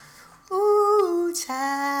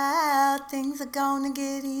things are gonna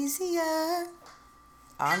get easier.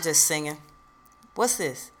 I'm just singing. What's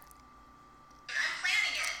this? I'm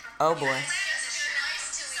planning it. Oh boy. Nice to each other.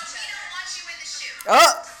 So we don't want you in the shoot.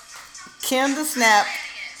 Oh, Kim the snap. Did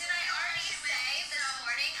I already say this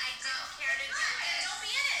morning I don't care to do it? Don't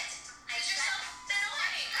be in it. I just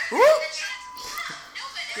annoying. Woo. No,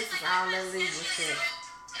 but This it's is like all I'm that not legal shit.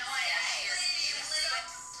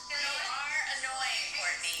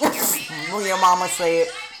 When your mama say it.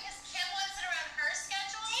 Because Kim wants it around her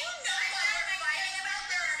schedule. Do you know what we're fighting about?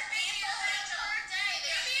 There are people per day.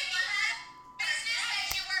 There's people who have business that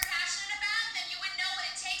you were passionate about, then you would know what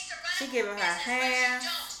it takes to run She a giving her business, but you hands,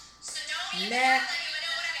 don't. So don't even neck. act like you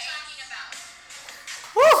know what I'm talking about.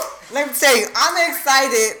 Woo! Let me tell you, I'm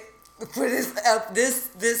excited for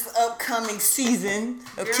this upcoming season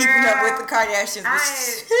of Keeping Up with the Kardashians. I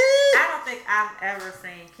don't think I've ever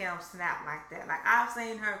seen Kim snap like that. Like, I've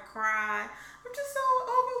seen her cry. I'm just so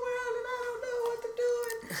overwhelmed and I don't know what to do.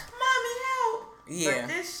 And mommy, help. Yeah. But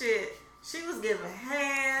this shit, she was giving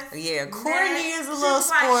hands. Yeah, Courtney neck. is a She little was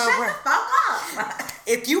like, spoiled. shut the fuck up.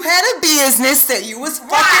 If you had a business that you was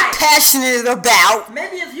fucking Right. passionate about,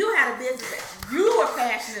 Maybe if you had a business that you were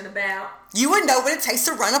passionate about, you would know what it takes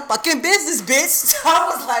to run a fucking business, bitch. So I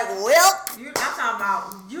was like, well, I'm talking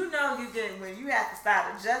about, you get when you have to start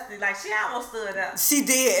adjusting. Like, she almost stood up. she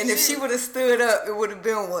did. And if she would have stood up, it would have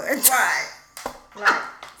been one. Right. Like,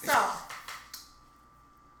 so.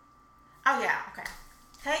 Oh, yeah, okay.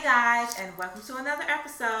 Hey, guys, and welcome to another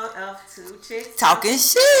episode of Two Chicks Talking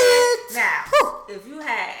shit. Now, Whew. if you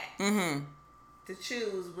had Mm-hmm. to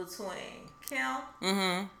choose between Kim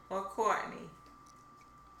Mm-hmm. or Courtney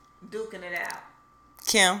duking it out,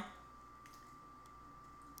 Kim.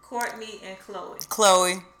 Courtney and Chloe,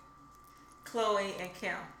 Chloe. Chloe and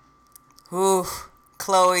Kim. Ooh.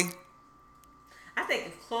 Chloe. I think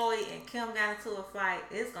if Chloe and Kim got into a fight,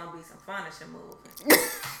 it's going to be some furniture moving.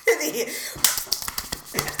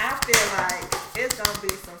 I feel like it's going to be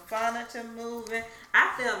some furniture moving.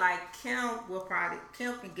 I feel like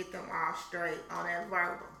Kim can get them all straight on that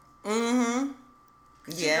verbal. Mm-hmm.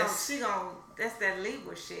 Yes. She gon' that's that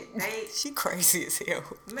Libra shit. She crazy as hell.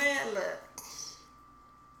 Man, look.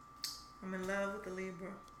 I'm in love with the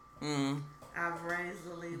Libra. Mm. I've raised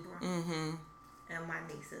a Libra. Mm-hmm. And my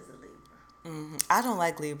niece is a Libra. Mm-hmm. I don't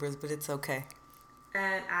like Libras, but it's okay.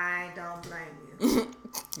 And I don't blame you.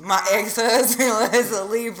 My ex-husband was a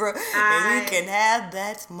Libra, and you can have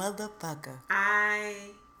that motherfucker.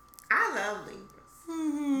 I love Libras.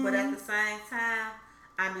 Mm-hmm. But at the same time,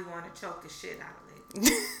 I be wanting to choke the shit out of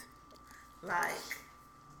Libras. Like,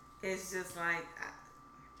 it's just like,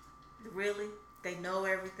 really? They know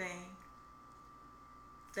everything.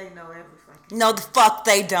 They know every fucking No, the fuck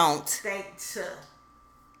they don't.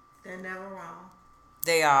 They're never wrong.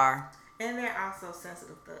 They are. And they're also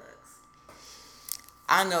sensitive thugs.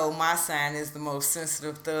 I know my sign is the most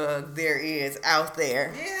sensitive thug there is out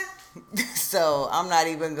there. Yeah. So I'm not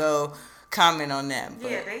even going to comment on that. But,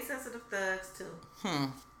 Yeah, they sensitive thugs too.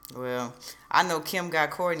 Well, I know Kim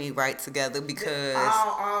got Courtney right together because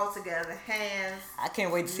all together, hands. I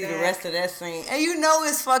can't wait to see the neck. rest of that scene. And you know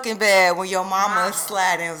it's fucking bad when your mama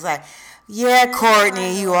slide and was like, yeah,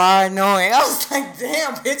 Courtney, you are annoying. I was like,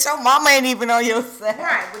 damn, bitch, your mama ain't even on your side.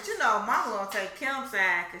 Right, but you know, mama gonna take Kim's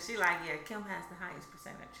side because she like, yeah, Kim has the highest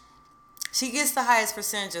percentage. She gets the highest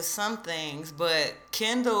percentage of some things, but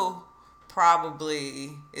Kendall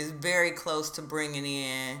probably is very close to bringing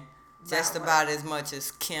in just about as much as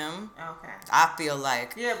Kim. Okay. I feel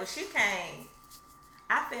like. Yeah, but she can't.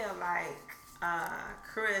 I feel like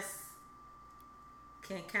Chris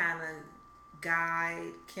can kind of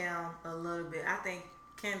guide Kim a little bit. I think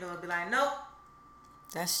Kendall would be like, nope.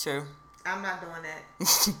 That's true. I'm not doing that.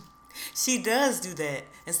 She does do that.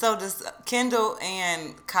 And so does Kendall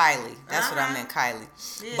and Kylie. That's what I meant, Kylie.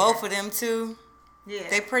 Yeah. Both of them too. Yeah.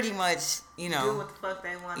 They pretty much, do what the fuck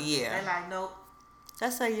they want. Yeah. They like, nope.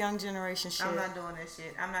 That's a young generation shit. I'm not doing that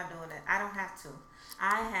shit. I'm not doing that. I don't have to.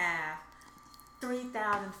 I have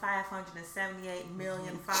 3,578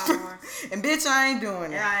 million followers. And bitch, I ain't doing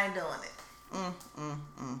And it. I ain't doing it.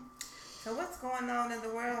 So what's going on in the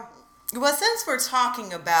world? Well, since we're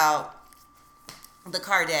talking about the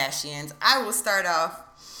Kardashians, I will start off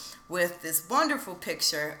with this wonderful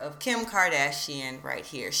picture of Kim Kardashian right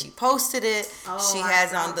here. She posted it. Oh, She I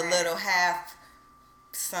has saw on the that. little half,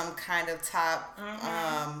 some kind of top.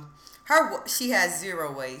 Mm-hmm. She has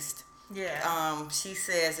zero waist. Yeah. She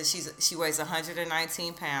says that she weighs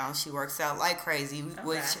 119 pounds. She works out like crazy,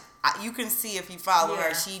 which you can see if you follow her.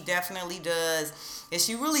 Yeah. She definitely does, and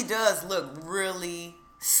she really does look really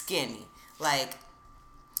skinny. Like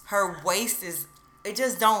her waist it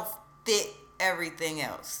just don't fit everything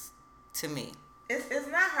else. to me. It's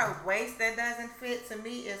not her waist that doesn't fit. To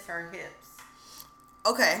me, it's her hips.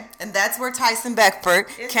 Okay, and that's where Tyson Beckford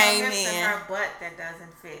It's came her hips in. and her butt that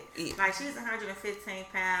doesn't fit. Yeah. Like, she's 115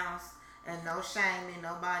 pounds, and no shaming,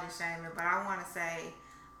 no body shaming, but I want to say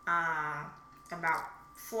about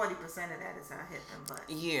 40% of that is her hip and butt.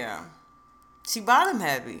 Yeah. She bottom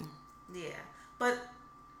heavy. Yeah. But,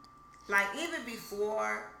 like, even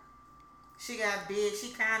before she got big, she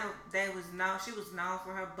was known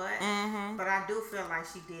for her butt, but I do feel like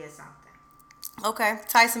she did something. Okay,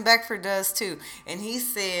 Tyson Beckford does too. And he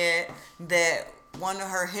said that one of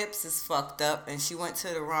her hips is fucked up and she went to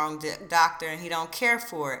the wrong doctor and he don't care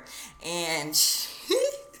for it. And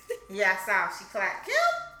Yeah, I saw. She clapped.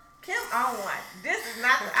 Kim on one. This is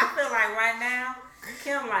not, I feel like right now,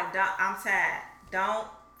 Kim like, I'm tired. Don't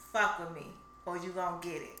fuck with me or you gonna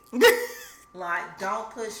get it. Like, don't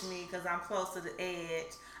push me because I'm close to the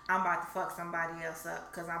edge. I'm about to fuck somebody else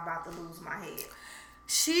up because I'm about to lose my head.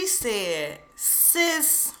 she said,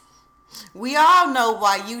 sis, we all know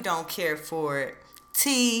why you don't care for it.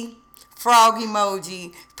 T, frog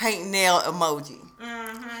emoji, paint nail emoji.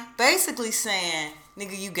 Basically saying,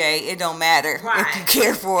 nigga, you gay. It don't matter if you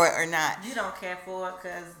care for it or not. You don't care for it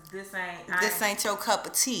because This ain't your cup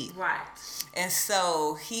of tea. Right. And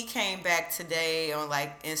so he came back today on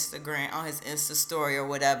like Instagram, on his Insta story or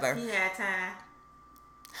whatever. He had time.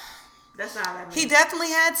 That's all I mean. He definitely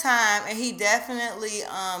had time, and he definitely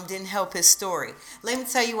didn't help his story. Let me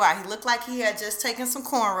tell you why. He looked like he had just taken some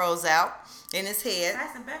cornrows out in his head.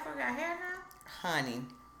 Tyson Beckford got hair now? Honey,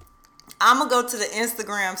 I'm going to go to the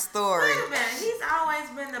Instagram story. Wait a minute. He's always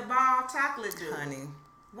been the bald chocolate dude. Honey,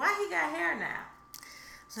 Why he got hair now?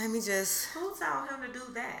 let me just Who told him to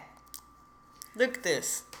do that? look at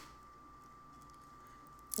this.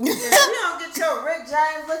 If you don't get your Rick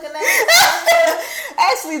James looking ass.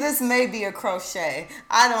 Actually, this may be a crochet.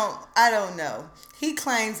 I don't know. He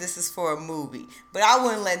claims this is for a movie, but I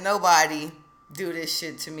wouldn't let nobody do this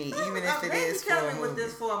shit to me, even if it is for a They be with movie.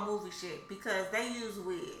 this for a movie shit because they use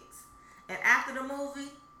wigs, and after the movie,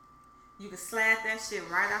 you can slap that shit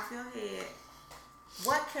right off your head.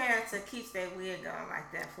 What character keeps their wig on like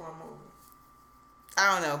that for a movie?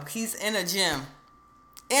 I don't know. He's in a gym.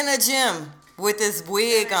 In a gym with his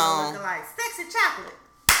wig They on. looking like sexy chocolate.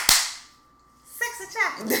 Sexy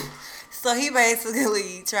chocolate. So he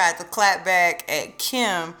basically tried to clap back at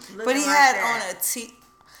Kim, but Looking he like had that. on a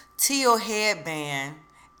teal headband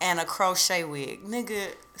and a crochet wig. Nigga,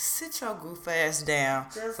 sit your goof ass down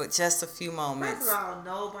for just a few moments. First of all,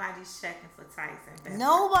 nobody's checking for Tyson Beckford.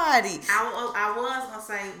 Nobody. I was gonna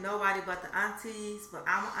say nobody but the aunties, but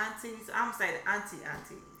I'm an auntie, so I'm gonna say the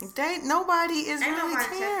aunties. Nobody is Ain't really nobody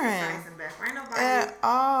checking for caring Tyson Beckford. Ain't nobody at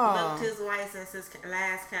all. looked his way since his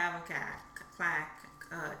last Calvin Klein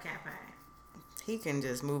campaign. He can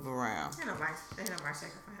just move around. Ain't nobody checking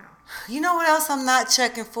for him. You know what else I'm not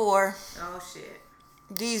checking for? Oh shit.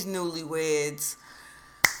 These newlyweds,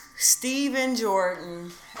 Steven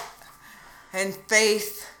Jordan and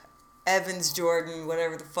Faith Evans Jordan,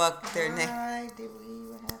 whatever the fuck their name. Why did we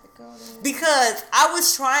even have to go there? Because I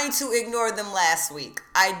was trying to ignore them last week.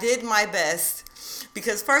 I did my best.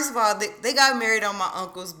 Because first of all, they got married on my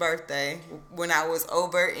uncle's birthday when I was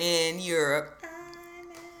over in Europe.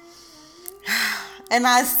 And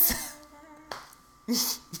I saw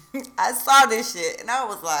this shit and I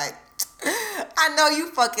was like, I know you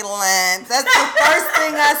fucking lying. That's the first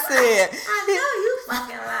thing I said. I know you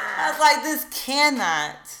fucking lying. I was like, this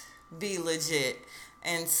cannot be legit.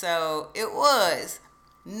 And so it was.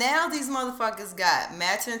 Now these motherfuckers got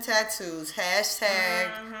matching tattoos.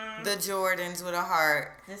 Hashtag the Jordans with a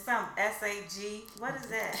heart. There's some SAG. What is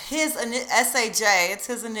that? His SAJ. It's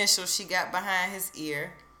his initial she got behind his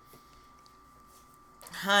ear.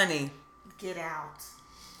 Honey. Get out.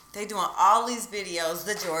 They doing all these videos,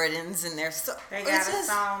 the Jordans, and they're so. They got a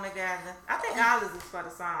song together. I think all of this is for the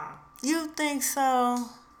song. You think so?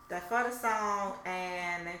 They're for the song,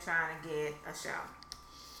 and they're trying to get a show.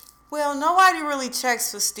 Well, nobody really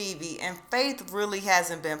checks for Stevie, and Faith really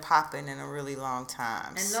hasn't been popping in a really long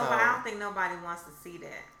time. And I don't think nobody wants to see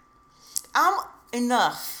that.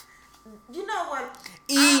 Enough. You know what?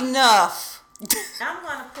 Enough. I'm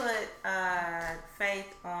gonna put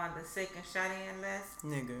Faith on the sick and shut in list,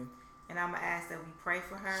 Nigga. and I'm gonna ask that we pray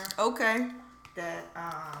for her. Okay. That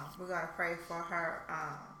we're gonna pray for her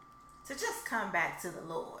to just come back to the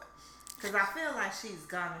Lord, because I feel like she's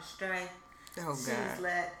gone astray. Oh God. She's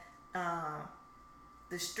let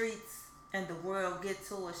the streets and the world get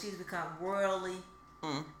to her. She's become worldly,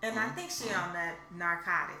 and I think she on that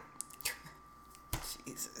narcotic.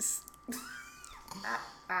 Jesus.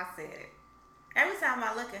 I said it. Every time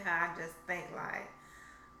I look at her, I just think like,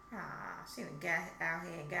 She done got out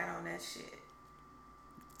here and got on that shit.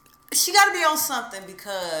 She got to be on something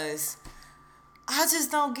because I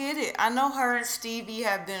just don't get it. I know her and Stevie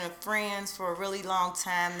have been friends for a really long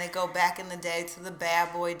time. They go back in the day to the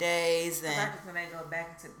Bad Boy days. And That's when they go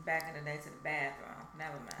back in the day to the bathroom.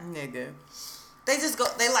 Never mind. nigga.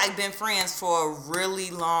 They like been friends for a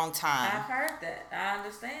really long time. I've heard that. I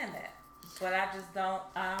understand that. But I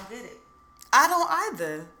don't get it. I don't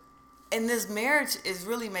either. And this marriage is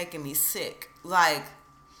really making me sick. Like,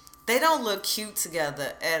 they don't look cute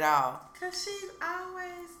together at all. Because she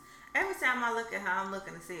always, every time I look at her, I'm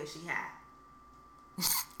looking to see if she high.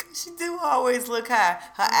 She do always look high.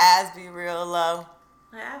 Her eyes be real low.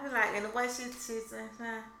 Like, I be like, and the way she's like,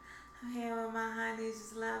 I'm here with my honey,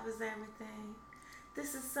 just love is everything.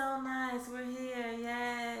 This is so nice, we're here,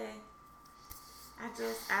 yay.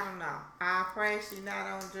 I don't know. I pray she's not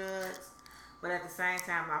on drugs, but at the same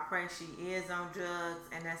time, I pray she is on drugs,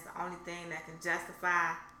 and that's the only thing that can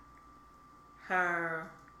justify her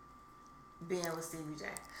being with Stevie J.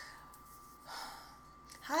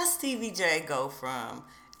 How Stevie J go from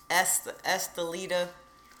Estelita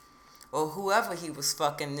or whoever he was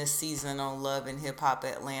fucking this season on Love and Hip Hop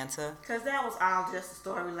Atlanta? Because that was all just a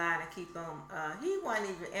storyline to keep him. He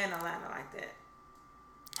wasn't even in Atlanta like that.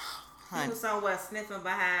 He was somewhere sniffing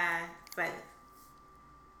behind Faith.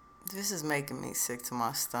 This is making me sick to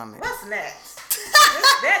my stomach. What's next?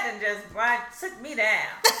 That done just took me down.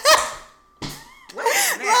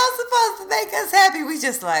 What's next? Well, supposed to make us happy. We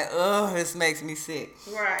just like, oh, this makes me sick.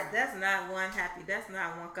 Right. That's not one happy. That's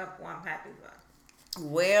not one couple I'm happy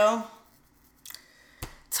with. Well,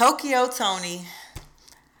 Tokyo Tony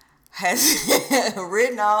has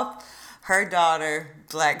written off her daughter,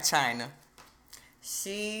 Black China.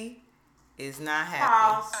 She is not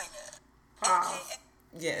happy. Pause.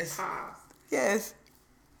 Yes. Pause. Yes.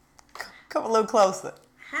 Come a little closer.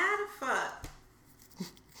 How the fuck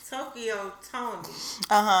Tokyo Tony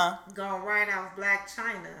gonna write off Black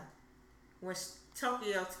China when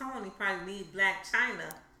Tokyo Tony probably need Black China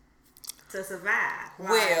to survive? Like,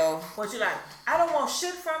 Well, what you like? I don't want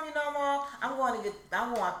shit from you no more. I'm going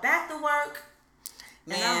back to work.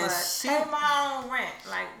 And I'm gonna pay my own rent.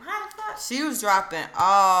 Like, how the fuck? she was dropping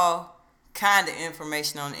all kind of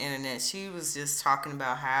information on the internet. She was just talking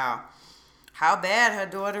about how bad her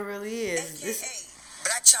daughter really is. AKA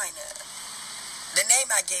Black China. The name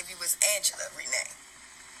I gave you was Angela Renee.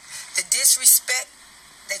 The disrespect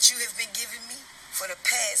that you have been giving me for the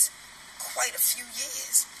past quite a few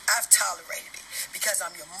years, I've tolerated it because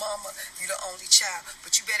I'm your mama, you're the only child,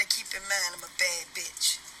 but you better keep in mind I'm a bad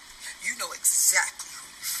bitch. You know exactly who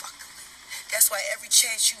you fucking with. That's why every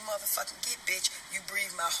chance you motherfucking get, bitch, you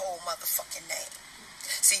breathe my whole motherfucking name.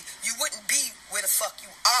 See, you wouldn't be where the fuck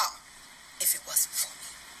you are if it wasn't for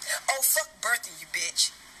me. Oh, fuck birthing you,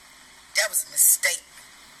 bitch. That was a mistake.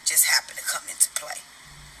 Just happened to come into play.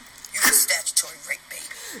 You a statutory rape baby.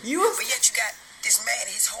 But yet you got this man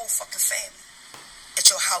and his whole fucking family at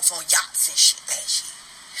your house on yachts and shit last year.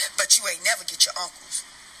 But you ain't never get your uncles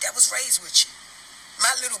that was raised with you.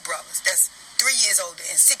 My little brothers, that's 3 years older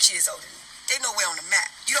and 6 years older than me, they know we're on the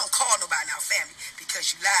map. You don't call nobody in our family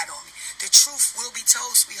because you lied on me. The truth will be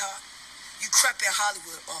told, sweetheart. You crept in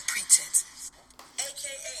Hollywood on pretenses.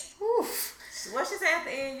 AKA. Oof. What she said at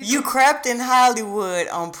the end? You crept in Hollywood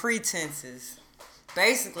on pretenses.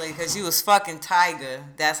 Basically, because you was fucking Tiger.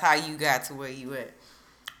 That's how you got to where you at.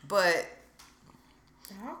 But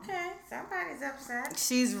Okay, somebody's upset.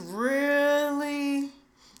 she's really,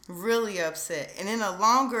 really upset. And in a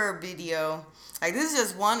longer video, like this is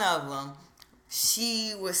just one of them,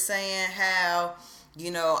 she was saying how,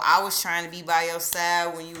 you know, I was trying to be by your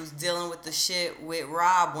side when you was dealing with the shit with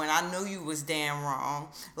Rob when I knew you was damn wrong.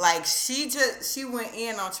 Like, she went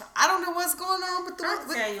in on, I don't know what's going on with the... I'll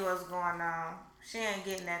tell you what's going on. She ain't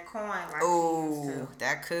getting that coin like she Oh, used to.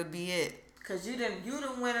 that could be it. Because you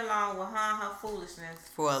done went along with her and her foolishness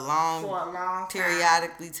For a long time.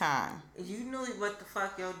 periodically time. You knew what the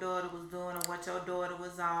fuck your daughter was doing and what your daughter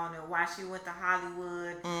was on and why she went to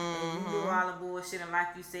Hollywood. And you knew all the bullshit, and like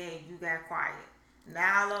you said, you got quiet.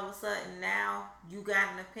 Now all of a sudden, now you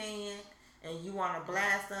got an opinion and you want to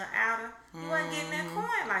blast her out her. You ain't getting that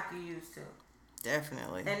coin like you used to.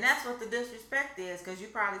 Definitely. And that's what the disrespect is, because you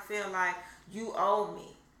probably feel like you owe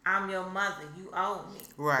me. I'm your mother. You owe me.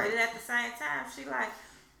 Right. But at the same time, she like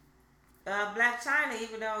Black China,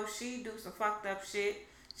 even though she do some fucked up shit,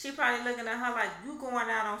 she probably looking at her like, you going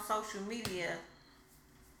out on social media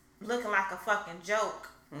looking like a fucking joke,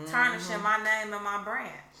 tarnishing my name and my brand.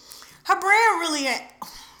 Her brand really ain't...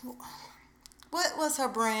 What was her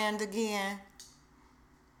brand again?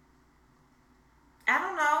 I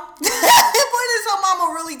don't know. What is her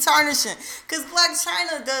mama really tarnishing. Because Black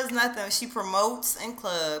China does nothing. She promotes in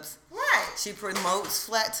clubs. Right. She promotes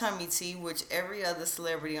flat tummy tea, which every other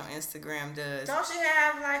celebrity on Instagram does. Don't she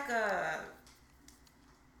have like a...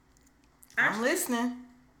 I'm listening.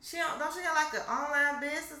 Don't she have like an online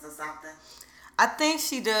business or something? I think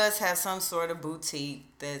she does have some sort of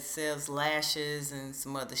boutique that sells lashes and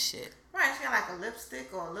some other shit. Right, she got like a lipstick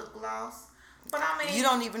or a lip gloss. But I mean... You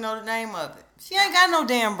don't even know the name of it. She ain't got no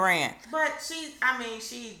damn brand. But she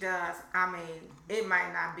does. I mean, it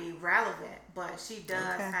might not be relevant, but she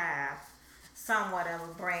does have somewhat of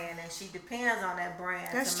a brand, and she depends on that brand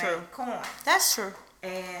to make coin. That's true.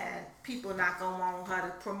 And people not gonna want her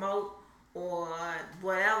to promote or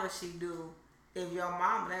whatever she do. If your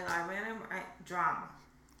mama, they like, man, drama.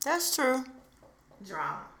 That's true.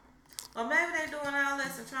 Drama. Or maybe they doing all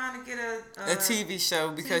this and trying to get a TV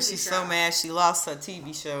show because TV she's show. so mad she lost her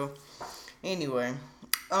TV show. Anyway,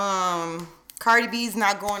 Cardi B's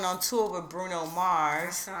not going on tour with Bruno Mars.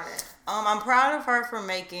 I saw that. I'm proud of her for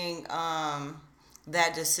making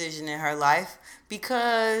that decision in her life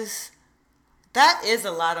because that is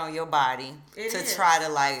a lot on your body try to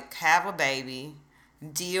like have a baby,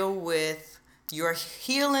 deal with your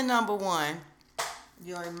healing number one,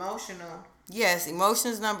 Your emotional. yes,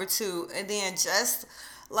 emotions number two, and then just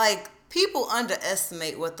like people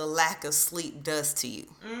underestimate what the lack of sleep does to you.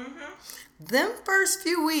 Them first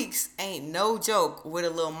few weeks ain't no joke with a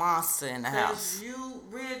little monster in the house. You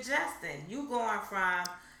readjusting. You going from,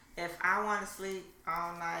 if I want to sleep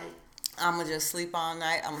all night, I'ma just sleep all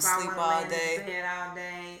night. I'ma if I sleep wanna all lay in the day. bed all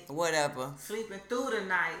day, Whatever. sleeping through the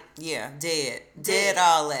night. Yeah, dead,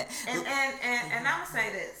 all that. And I'm gonna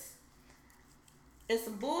say this. It's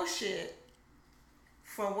some bullshit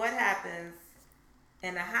from what happens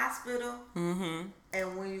in the hospital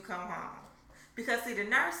and when you come home. Because see, the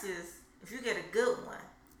nurses, if you get a good one,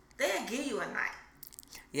 they'll give you a night.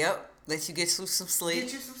 Yep, let you get you some sleep.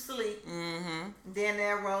 Get you some sleep. Then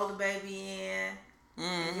they'll roll the baby in.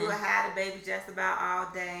 And you'll have the baby just about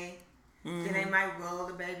all day. Then they might roll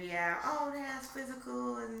the baby out. Oh, that's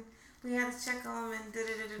physical, and we had to check on them and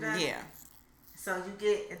da-da-da-da-da. Yeah. So you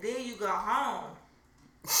get, and then you go home,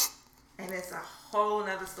 and it's a whole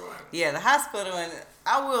nother story. Yeah, the hospital, and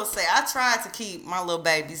I will say, I tried to keep my little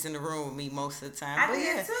babies in the room with me most of the time. I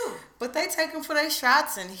did too. But they take them for their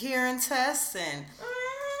shots and hearing tests, and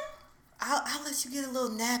I'll let you get a little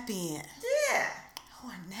nap in. Yeah. Oh,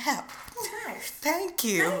 a nap. Nice. Thank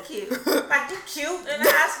you. Thank you. Like, you cute in the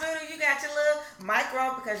hospital. You got your little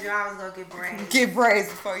micro because you're always going to get braids. Get braids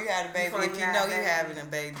before you have a baby. Before If you have know a you're baby, having a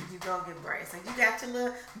baby. You go get braids. And you got your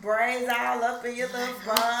little braids all up in your little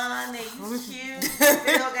bun, and you cute. You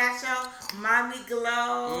still got your mommy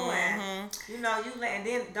glow, and you know and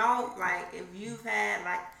then don't, like, if you've had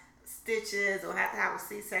like stitches or have to have a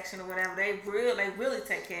C-section or whatever, they really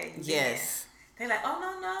take care of you. Yes. They're like, oh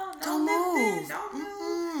no, Don't lift move. it, don't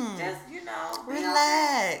move, just be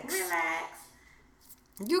Relax. okay. Relax.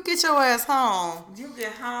 You get your ass home. You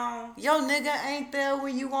get home, Your nigga ain't there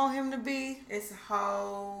when you want him to be. it's a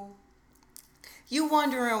whole You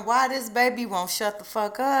wondering why this baby won't shut the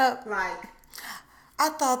fuck up. like I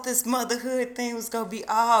thought this motherhood thing was gonna be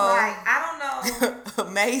all I don't know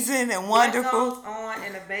amazing and what wonderful. goes on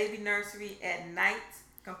in a baby nursery at night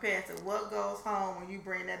compared to what goes home when you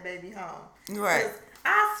bring that baby home. Right. 'Cause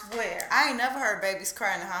I swear, I ain't never heard babies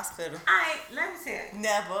cry in the hospital. let me tell you,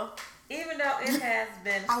 Never. even though it has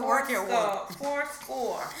been I work at one. four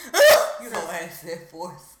score You know what I said,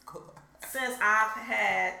 4 score. since I've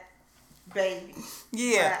had babies.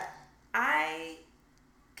 Yeah. But I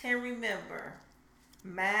can remember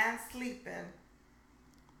mine sleeping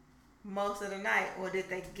most of the night. Or did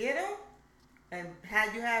they get him? And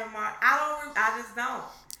had you had him on? I just don't.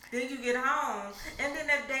 Then you get home, and then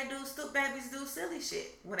babies do silly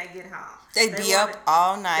shit when they get home. They be up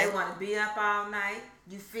all night. They want to be up all night.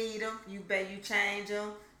 You feed them, you change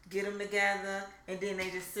them, get them together, and then they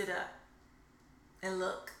just sit up and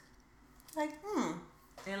look Like,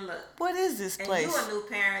 and look. what is this And place? you a new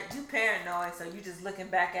parent, you paranoid, so you just looking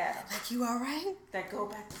back at them. Like, you alright? That go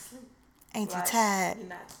back to sleep. Ain't Like, you tired? You're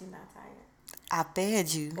not tired. I fed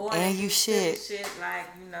you. Or and they you do silly shit. shit like,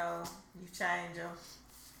 you change them,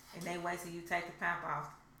 and they wait till you take the pamper off,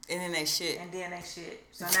 And then they shit. and then they shit.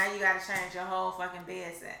 So now you gotta change your whole fucking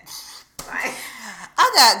bed set. Like,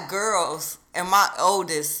 I got girls, and my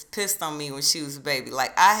oldest pissed on me when she was a baby.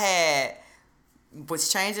 Like,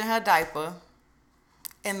 was changing her diaper,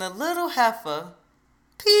 and the little heifer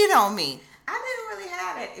peed on me. I didn't really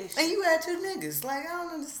have that issue. And you had 2 niggas. Like, I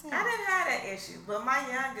don't understand. I didn't have that issue, but my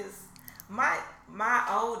youngest, my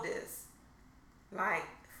oldest, like,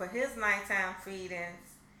 for his nighttime feedings,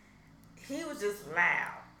 he was just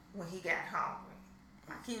loud. when he got hungry.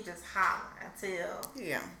 Like he was just hollering until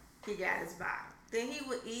Yeah. he got his bottle. Then he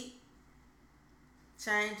would eat,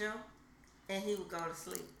 change him, and he would go to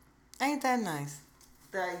sleep. Ain't that nice?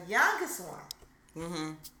 The youngest one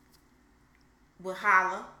Mm-hmm. would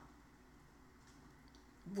holler,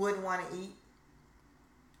 wouldn't want to eat,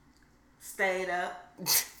 stayed up,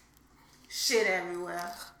 shit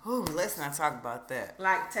everywhere. Ooh, let's not talk about that.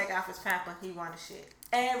 Like take off his pamper, he wanted shit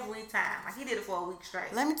every time. Like he did it for a week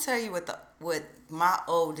straight. Let me tell you what my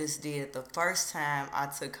oldest did the first time I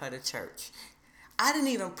took her to church. I didn't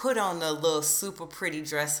even put on the little super pretty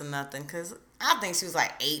dress or nothing because I think she was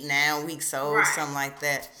like 8, 9 weeks old, Right. something like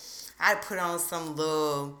that. I put on some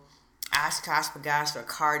little Oshkosh Bagosh or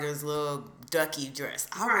Carter's little ducky dress.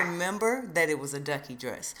 I Right. remember that it was a ducky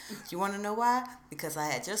dress. You want to know why? Because I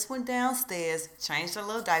had just went downstairs, changed her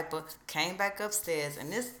little diaper, came back upstairs,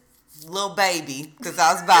 and this little baby, because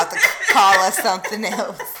I was about to call her something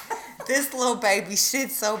else, this little baby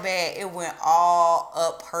shit so bad it went all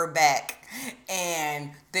up her back,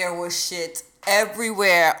 and there was shit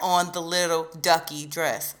everywhere on the little ducky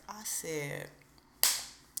dress. I said,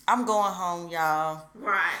 I'm going home, y'all.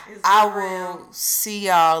 Right. It's I for real. will see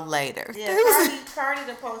y'all later. Yeah, Cardi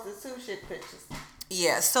done posted 2 shit pictures.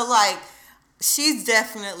 Yeah, so like she's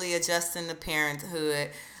definitely adjusting to parenthood.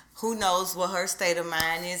 Who knows what her state of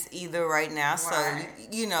mind is either right now. Right. So,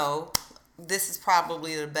 you know, this is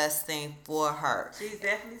probably the best thing for her. She's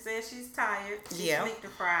definitely said she's tired. She's Yeah. sleep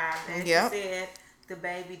deprived. And Yep. she said the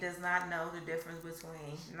baby does not know the difference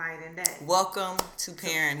between night and day. Welcome to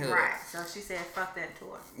parenthood. Right. So she said, fuck that to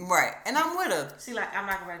her. Right. And I'm with her. She like, I'm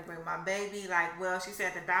not going to bring my baby. Like, well, she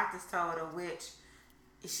said the doctors told her, which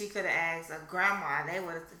she could have asked her grandma. They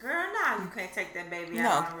would have said, girl, no, you can't take that baby No.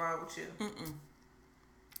 out on the road with you.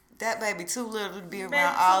 That baby too little to be Baby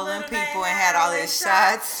around too all them little, they people and had had all all his them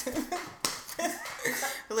shots.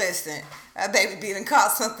 Listen, that baby being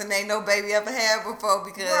caught something ain't no baby ever had before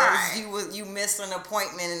because Right. you missed an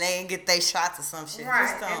appointment and they didn't get their shots or some shit. Right.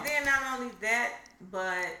 Just don't. And then not only that,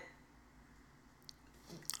 but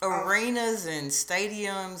Arenas and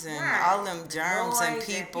stadiums and right, all them germs noise and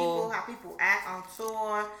people. how people act on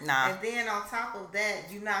tour. Nah. And then on top of that,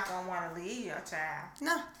 you're not going to want to leave your child.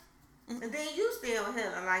 No. And then you still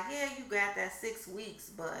here. Like, yeah, you got that 6 weeks,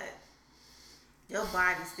 but your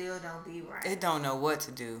body still don't be right. It don't know what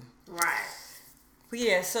to do. Right. But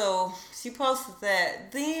yeah, so she posted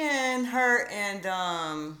that. Then her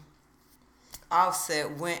and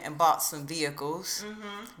Offset went and bought some vehicles.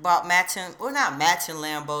 Mm-hmm. Bought matching, well, not matching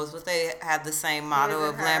Lambos, but they have the same model His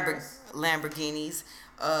of and hers. Lamborghinis.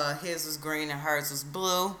 His was green and hers was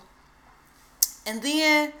blue. And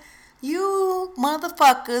then you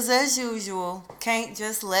motherfuckers, as usual, can't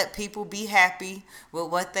just let people be happy with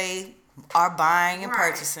what they are buying and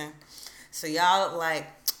Right. purchasing. So y'all like,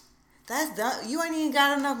 that's done. You ain't even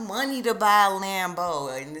got enough money to buy a Lambo.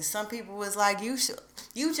 And some people was like, you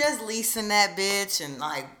just leasing that bitch, and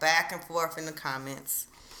like back and forth in the comments.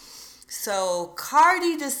 So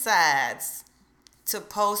Cardi decides to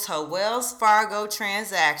post her Wells Fargo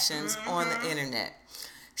transactions on the internet.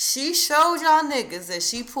 She showed y'all niggas that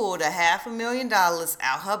she pulled $500,000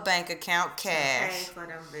 out her bank account Pay cash for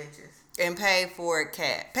them bitches. and paid for it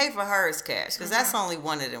cash. Paid for hers cash because that's only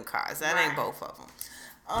one of them cars. That ain't Right. both of them.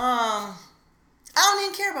 I don't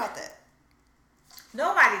even care about that.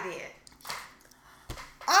 Nobody did.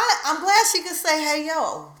 I'm glad she could say, "Hey,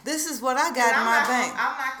 yo, this is what I got in my bank."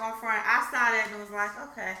 I'm not gonna front. I saw that and was like,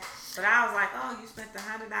 okay, but I was like, oh, you spent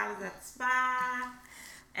 $100 at the spa,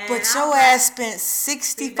 and But I your was like, ass spent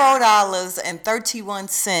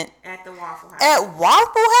 $64.31 at the Waffle House. at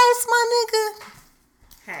Waffle House, my nigga.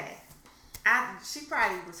 Hey, she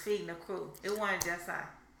probably was feeding the crew. It wasn't just her.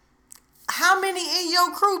 How many in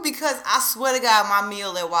your crew? Because I swear to God, my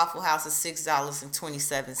meal at Waffle House is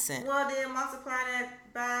 $6.27. Well, then multiply that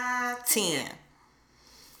by 10.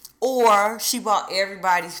 Or she bought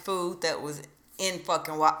everybody's food that was in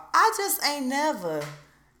fucking Waffle. I just ain't never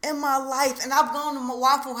in my life, and I've gone to my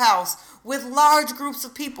Waffle House with large groups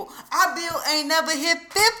of people. Our bill ain't never hit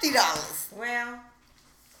 $50. Well,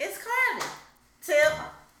 it's Cardi. Tip.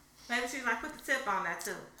 Maybe she's like, put the tip on that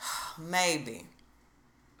too. Maybe.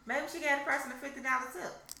 Maybe she gave the person a $50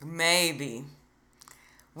 tip. Maybe.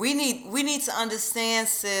 We need to understand,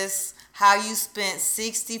 sis, how you spent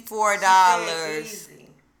 $64. Easy.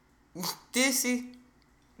 Did she?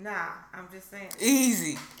 Nah, I'm just saying.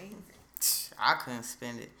 Easy. Easy. I couldn't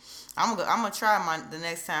spend it. I'm gonna try the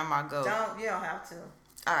next time I go. You don't have to.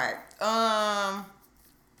 All right.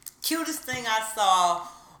 Cutest thing I saw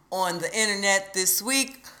on the internet this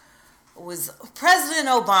week was President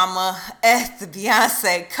Obama at the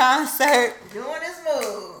Beyonce concert. Doing this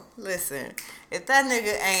move. Listen, if that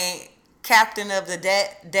nigga ain't captain of the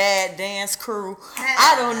dad dance crew,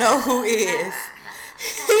 I don't know who is.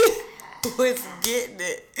 He was getting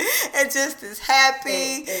it and just as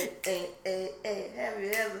happy. Hey, have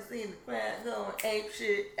you ever seen the crowd going ape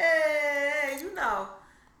shit? Hey, you know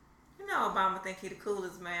Obama think he the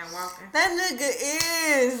coolest man walking. That nigga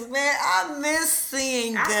is, man. I miss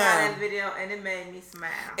seeing them. I saw that video and it made me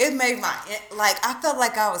smile. It made I felt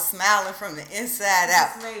like I was smiling from the inside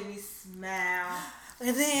out. It made me smile.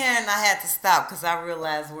 And then I had to stop because I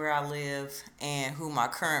realized where I live and who my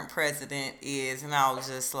current president is. And I was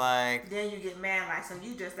just like... Then you get mad like, so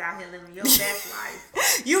you just out here living your best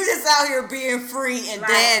life. You just out here being free and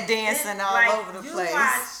dad dancing all over the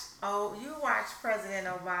place. You watch President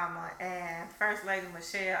Obama and First Lady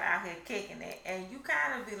Michelle out here kicking it. And you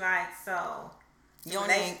kind of be like, so... So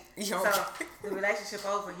the relationship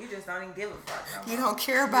over, you just don't even give a fuck no more. You don't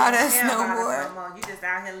care about us no more. You just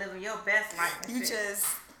out here living your best life and you shit. Just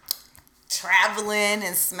traveling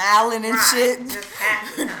and smiling and shit. Just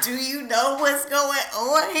happy, huh? Do you know what's going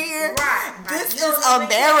on here? Right. This is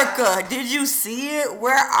America. Did you see it?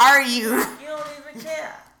 Where are you? You don't even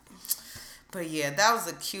care. But yeah, that was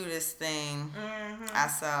the cutest thing I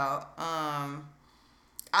saw.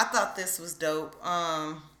 I thought this was dope.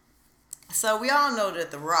 So we all know that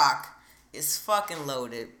The Rock is fucking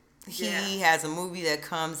loaded. He has a movie that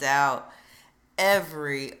comes out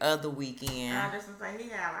every other weekend. I just say he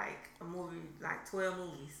got like a movie, like 12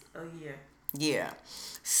 movies a year. Yeah.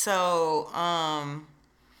 So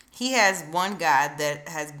he has one guy that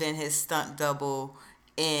has been his stunt double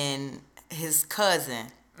in his cousin.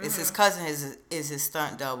 It's his cousin is his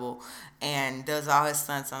stunt double and does all his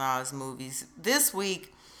stunts on all his movies. This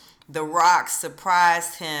week, The Rock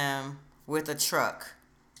surprised him with a truck.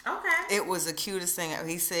 Okay. It was the cutest thing.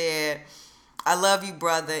 He said, "I love you,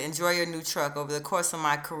 brother. Enjoy your new truck. Over the course of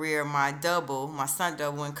my career, my stunt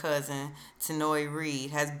double and cousin, Tanoy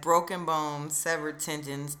Reed, has broken bones, severed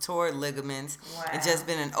tendons, tore ligaments, and just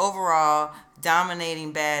been an overall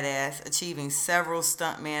dominating badass, achieving several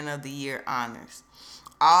Stuntman of the Year honors.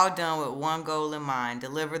 All done with one goal in mind,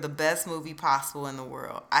 deliver the best movie possible in the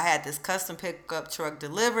world. I had this custom pickup truck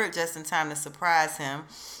delivered just in time to surprise him,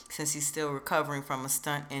 since he's still recovering from a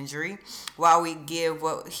stunt injury, while we give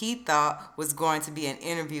what he thought was going to be an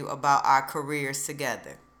interview about our careers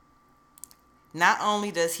together. Not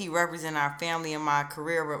only does he represent our family and my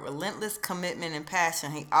career with relentless commitment and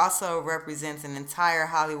passion, he also represents an entire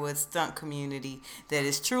Hollywood stunt community that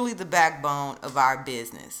is truly the backbone of our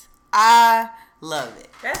business. I love it."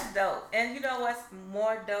 That's dope. And you know what's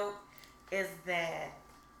more dope is that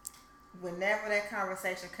whenever that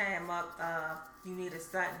conversation came up, you need a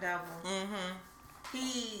stunt double.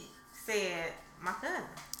 He said, "My cousin."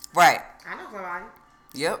 Right. I know somebody.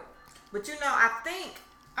 Yep. But you know,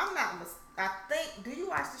 do you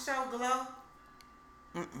watch the show Glow?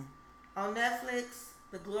 On Netflix,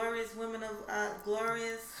 the Glorious Women of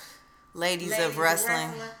Glorious Ladies of Wrestling.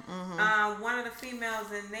 One of the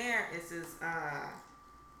females in there is his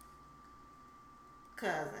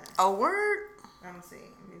cousin. A word? Let me see.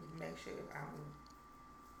 Let me make sure I'm.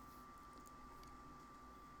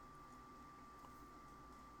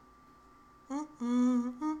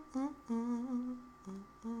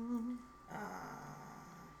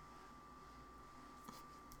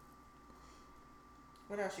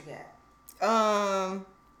 What else you got?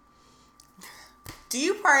 Do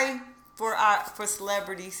you pray for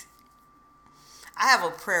celebrities? I have a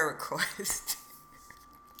prayer request.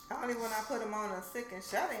 Only when I put them on a sick and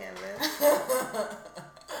shut in list.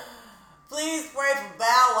 Please pray for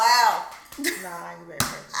Bow Wow. Nah, I ain't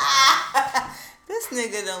better. This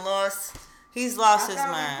nigga done lost. He's lost his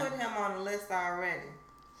mind. I thought we put him on the list already.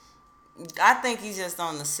 I think he's just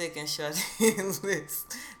on the sick and shut in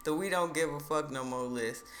list. The we don't give a fuck no more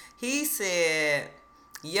list. He said,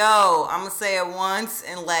 "Yo, I'm gonna say it once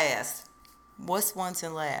and last." What's once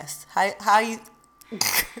and last? How you?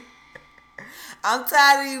 I'm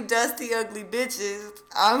tired of you dusty, ugly bitches.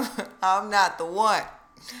 I'm not the one.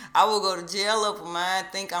 I will go to jail over mine.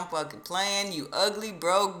 Think I'm fucking playing. You ugly,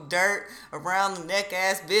 broke, dirt, around the neck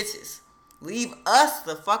ass bitches. Leave us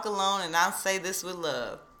the fuck alone, and I'll say this with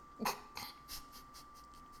love.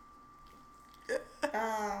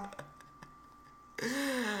 I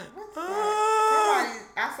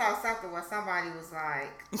saw something where somebody was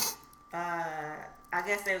like, I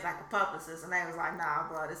guess they was like a publicist, and they was like, "Nah,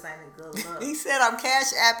 bro, this ain't a good look." He said, "I'm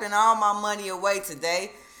cash apping all my money away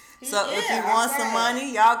today. So if you want some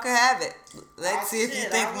money, y'all can have it. Let's see if you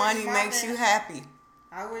think money makes you happy."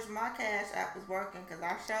 I wish my cash app was working, because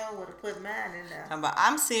I sure would have put mine in there.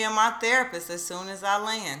 I'm seeing my therapist as soon as I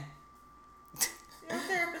land. Your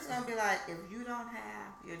therapist gonna be like, if you don't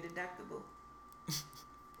have your deductible,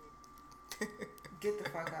 get the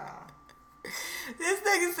fuck out. This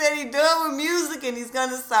nigga said he done with music and he's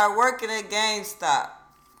gonna start working at GameStop.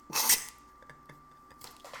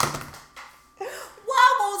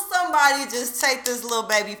 Why won't somebody just take this little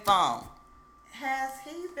baby phone? Has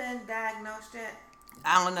he been diagnosed yet?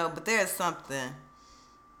 I don't know, but there's something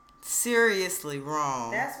seriously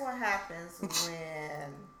wrong. That's what happens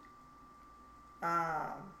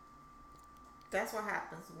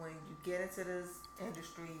when you get into this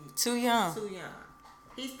industry Too young. too young.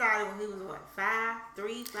 He started when he was what,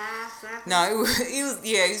 3, 5, 7? No, he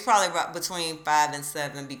was probably about between 5 and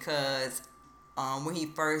 7 because when he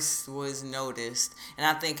first was noticed, and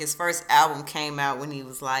I think his first album came out when he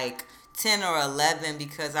was like 10 or 11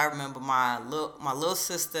 because I remember my little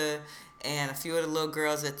sister and a few of the little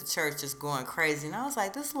girls at the church just going crazy, and I was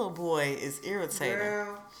like, this little boy is irritating.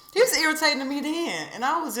 Girl. He was irritating to me then, and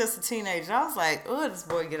I was just a teenager. I was like, oh, this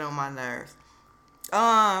boy get on my nerves.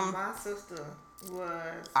 My sister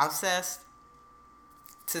was Obsessed,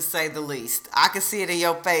 to say the least. I could see it in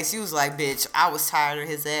your face. You was like, bitch, I was tired of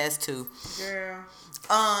his ass too. girl.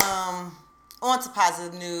 On to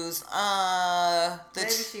positive news.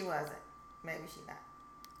 Maybe she wasn't. Maybe she not.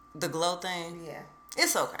 The glow thing. Yeah.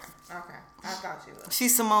 It's okay. Okay. I thought she was.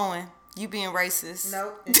 She's Samoan. You being racist.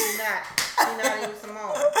 Nope. And she not. She not even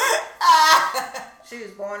Samoan. She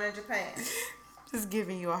was born in Japan. Just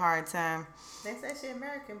giving you a hard time. They say she's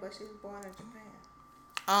American, but she was born in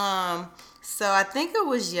Japan. So I think it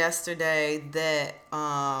was yesterday that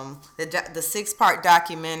the 6-part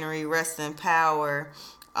documentary Rest in Power,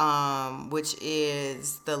 which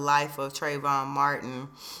is the life of Trayvon Martin,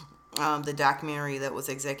 the documentary that was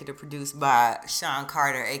executive produced by Sean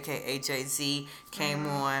Carter, aka Jay-Z, came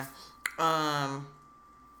on.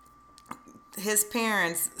 His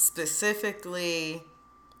parents specifically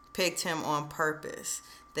picked him on purpose.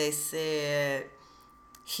 They said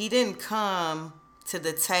he didn't come to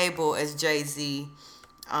the table as Jay-Z.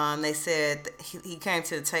 They said he came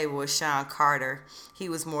to the table with Sean Carter. He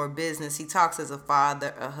was more business. He talks as a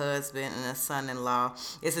father, a husband, and a son-in-law.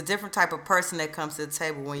 It's a different type of person that comes to the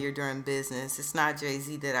table when you're doing business. It's not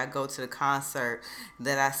Jay-Z that I go to the concert,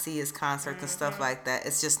 that I see his concerts and stuff like that.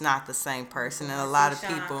 It's just not the same person. And a lot of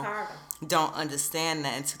Sean people Carter. don't understand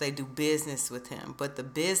that until they do business with him. But the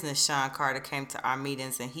business, Sean Carter came to our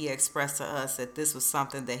meetings and he expressed to us that this was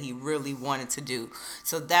something that he really wanted to do.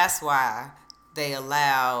 So that's why they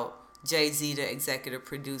allowed Jay-Z to executive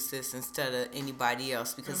produce this instead of anybody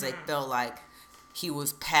else, because they felt like he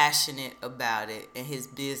was passionate about it and his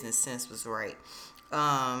business sense was right.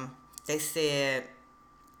 They said,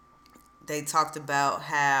 they talked about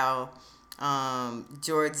how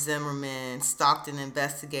George Zimmerman stalked an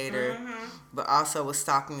investigator, but also was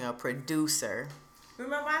stalking a producer.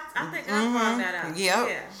 Remember, I think I brought that up. Yep.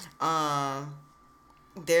 Yeah.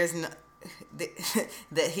 There's no,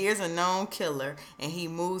 that here's a known killer, and he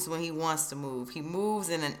moves when he wants to move. He moves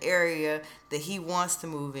in an area that he wants to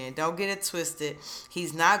move in. Don't get it twisted.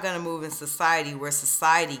 He's not going to move in society where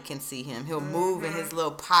society can see him. He'll move in his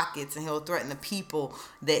little pockets, and he'll threaten the people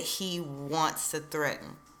that he wants to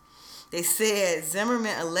threaten. They said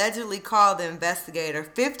Zimmerman allegedly called the investigator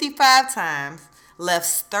 55 times, left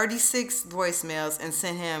 36 voicemails, and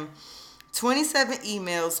sent him 27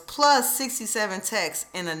 emails plus 67 texts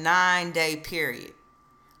in a 9-day period.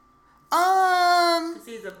 'Cause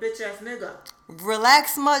he's a bitch ass nigga.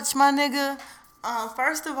 Relax much, my nigga.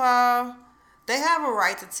 First of all, they have a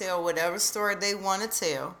right to tell whatever story they want to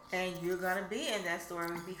tell. And you're gonna be in that story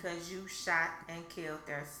because you shot and killed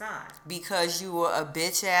their son. Because you were a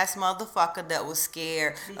bitch ass motherfucker that was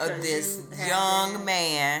scared Because of this you have young been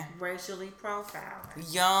man. Racially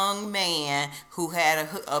profiling. Young man who had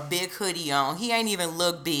a big hoodie on. He ain't even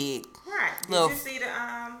look big. Right. Did Little- you see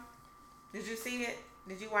the Did you see it?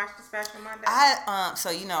 Did you watch the special Monday?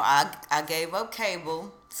 So I gave up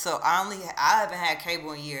cable. So I haven't had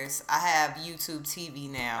cable in years. I have YouTube TV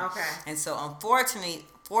now. Okay. And so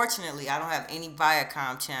fortunately, I don't have any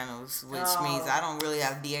Viacom channels, which means I don't really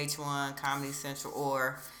have VH1, Comedy Central,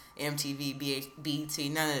 or MTV, BET,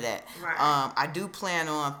 none of that. Right. I do plan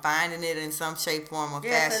on finding it in some shape, form, or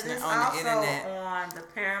yeah, fashion it's on the also internet. on the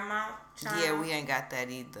Paramount channel. Yeah, we ain't got that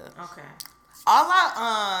either. Okay. All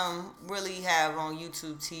I really have on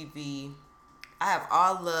YouTube TV, I have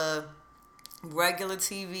all the regular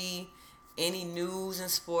TV, any news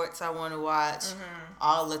and sports I want to watch,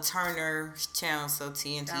 all the Turner channels, so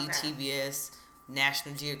TNT, Okay. TBS,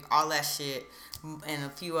 National Geographic, all that shit, and a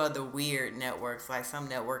few other weird networks, like some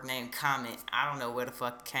network named Comment. I don't know where the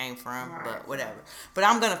fuck it came from, Right. but whatever. But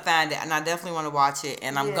I'm gonna find it, and I definitely want to watch it,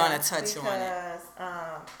 and I'm gonna touch on it. Because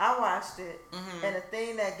I watched it, and the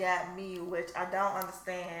thing that got me, which I don't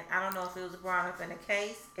understand, I don't know if it was brought up in the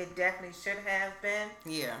case. It definitely should have been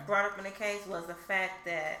Yeah. brought up in the case. Was the fact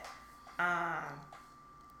that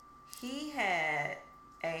he had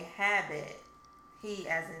a habit. He,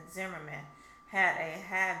 as in Zimmerman, had a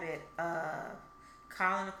habit of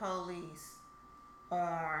calling the police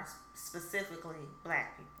on specifically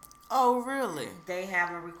black people. Oh, really? They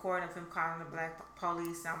have a recording of him calling the black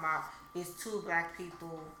police. Talking about it's two black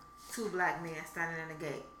people, two black men standing in the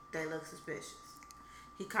gate. They look suspicious.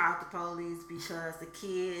 He called the police because the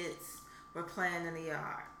kids were playing in the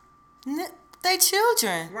yard. They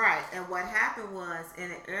children. Right. And what happened was in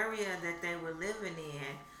the area that they were living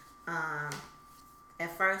in,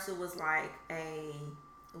 at first it was like a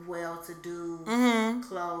well-to-do,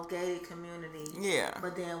 closed, gated community. Yeah.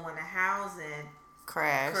 But then when the housing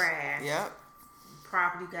Crash. Yep.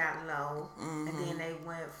 property got low, and then they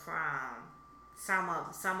went from some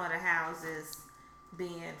of the houses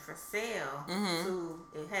being for sale to,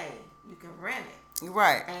 hey, you can rent it.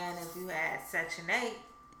 Right. And if you had Section 8,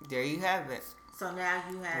 there you have it. so now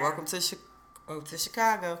you have Welcome to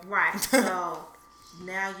Chicago. right. So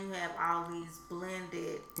now you have all these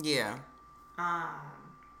blended Yeah.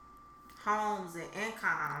 homes and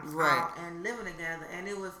incomes, Right. all, and living together. And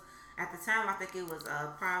it was at the time, I think it was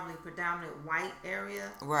a probably predominant white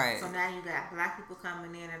area. Right. So now you got black people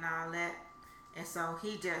coming in and all that. And so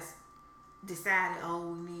he just decided, oh,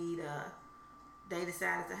 we need they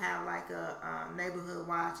decided to have like a neighborhood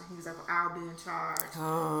watch, and he was like, I'll be in charge.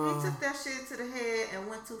 Oh. He took that shit to the head and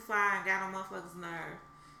went too far and got on motherfuckers' nerve.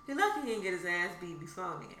 He lucky he didn't get his ass beat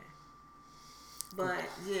before then. But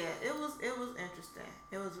yeah, it was interesting.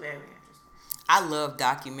 It was very interesting. I love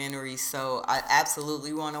documentaries, so I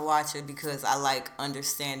absolutely want to watch it because I like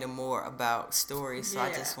understanding more about stories. So I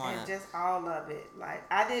just want and to. just all of it. Like,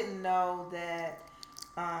 I didn't know that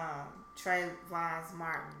Trayvon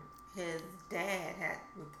Martin, his dad, had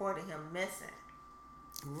reported him missing.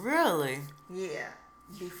 Really? Yeah,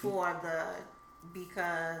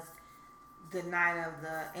 because the night of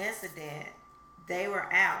the incident, they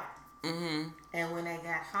were out, and when they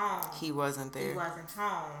got home, He wasn't there. He wasn't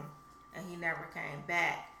home, and he never came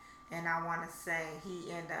back. And I want to say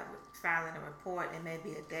he ended up filing a report, and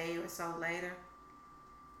maybe a day or so later,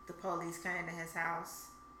 the police came to his house.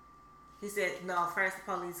 He said, no, first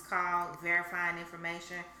the police called, verifying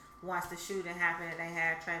information. Once the shooting happened, they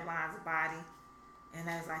had Trayvon's body. And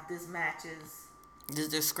they was like, this matches The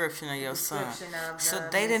description of your son. of So the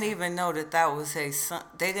they didn't missing. even know that was his son.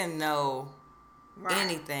 They didn't know Right.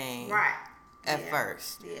 anything Right. at Yeah.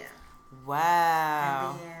 first. Yeah.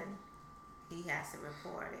 Wow. And then he has to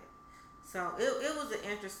report it. So it was an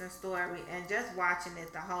interesting story. And just watching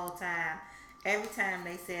it the whole time, every time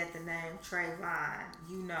they said the name Trayvon,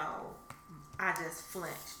 I just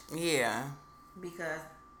flinched. Yeah. Because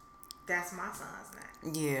that's my son's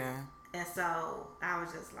name. Yeah. And so I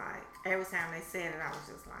was just like, every time they said it, I was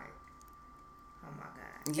just like, oh my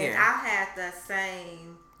God. Yeah. And I had the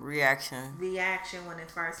same Reaction. reaction when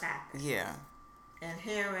it first happened. Yeah. And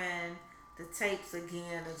hearing the tapes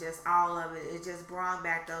again and just all of it, it just brought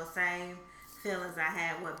back those same feelings I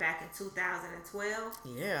had back in 2012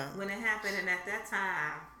 Yeah. when it happened. And at that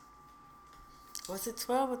time, Was it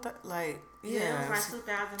 12 or it was like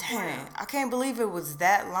 2012. Dang. I can't believe it was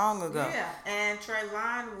that long ago. Yeah, and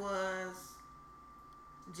Trayvon was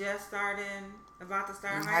just about to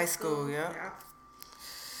start In high high school. school, yeah.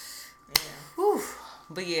 Yeah. Whew.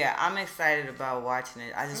 But yeah, I'm excited about watching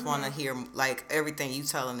it. I just want to hear like everything you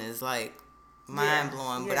telling is like mind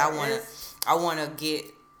blowing. But yeah, I want to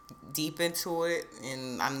get deep into it,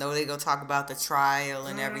 and I know they gonna talk about the trial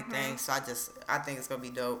and everything. So I think it's gonna be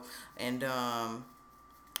dope. And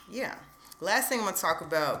yeah, last thing I'm gonna talk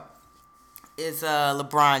about is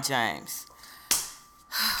LeBron James.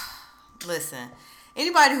 Listen,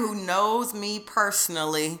 anybody who knows me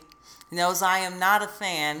personally knows I am not a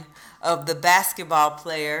fan of the basketball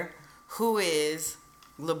player who is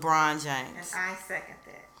LeBron And James. I second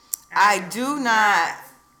that. I am do not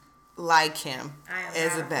like him I am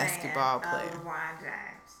as not a basketball fan player. Of LeBron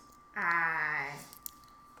James.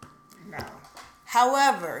 No.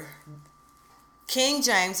 However, King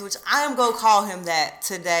James, which I am going to call him that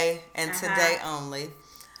today and today only,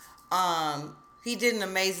 he did an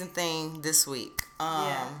amazing thing this week.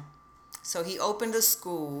 So he opened a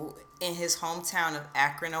school in his hometown of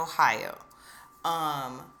Akron, Ohio.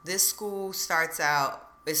 This school starting out,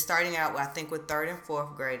 I think, with 3rd and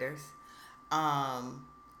 4th graders.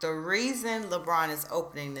 The reason LeBron is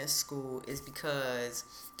opening this school is because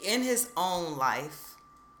in his own life,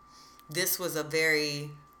 this was a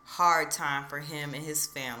very hard time for him and his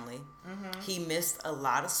family. He missed a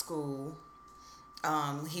lot of school.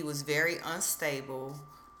 He was very unstable.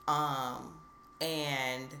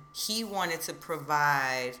 And he wanted to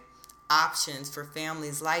provide options for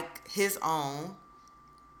families like his own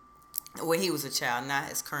when he was a child, not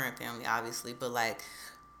his current family, obviously, but like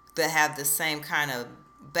that have the same kind of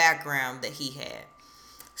background that he had.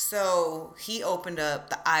 So he opened up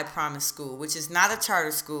the I Promise School, which is not a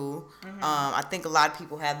charter school. I think a lot of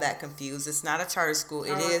people have that confused. It's not a charter school.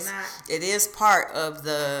 It is part of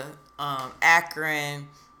the Akron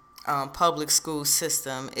public school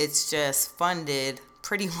system. It's just funded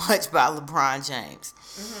pretty much by LeBron James.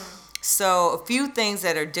 So a few things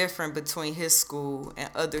that are different between his school and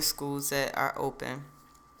other schools that are open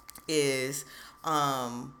is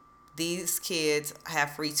these kids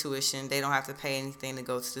have free tuition. They don't have to pay anything to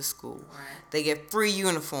go to the school. Right. They get free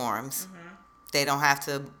uniforms. They don't have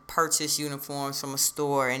to purchase uniforms from a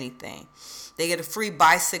store or anything. They get a free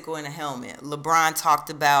bicycle and a helmet. LeBron talked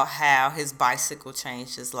about how his bicycle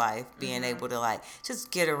changed his life, being able to like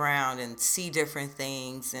just get around and see different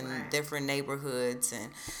things in different neighborhoods,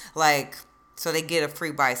 and like, so they get a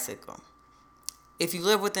free bicycle. If you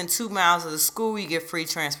live within 2 miles of the school, you get free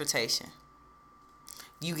transportation.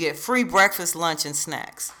 You get free breakfast, lunch, and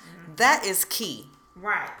snacks. That is key.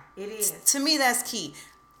 Right, it is. To me, that's key.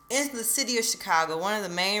 In the city of Chicago, one of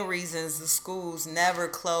the main reasons the schools never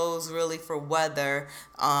close really for weather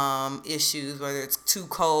issues, whether it's too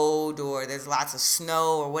cold or there's lots of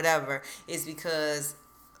snow or whatever, is because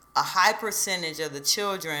a high percentage of the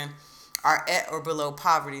children are at or below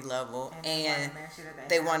poverty level, and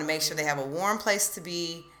they want to make sure they have a warm place to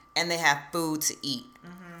be and they have food to eat.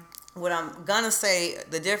 What I'm gonna say,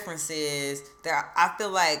 the difference is that I feel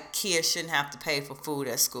like kids shouldn't have to pay for food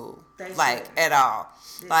at school, like at all,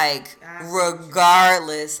 like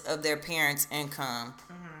regardless of their parents' income,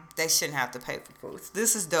 they shouldn't have to pay for food.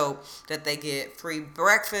 This is dope that they get free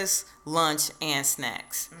breakfast, lunch, and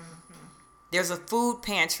snacks. There's a food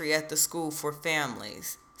pantry at the school for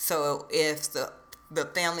families, so if the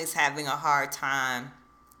family's having a hard time,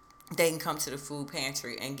 they can come to the food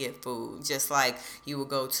pantry and get food, just like you would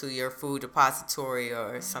go to your food depository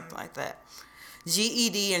or something like that.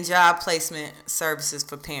 GED and job placement services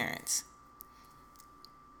for parents.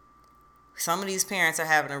 Some of these parents are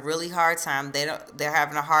having a really hard time. They're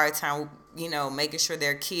having a hard time, making sure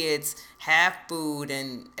their kids have food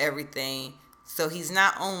and everything. So he's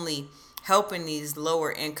not only helping these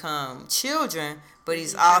lower income children, but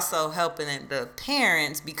he's also helping the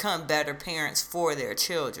parents become better parents for their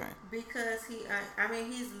children. Because he's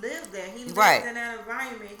lived there. He lives in that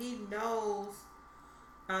environment. He knows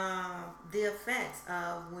the effects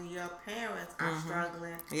of when your parents are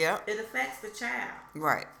struggling. Yep. It affects the child.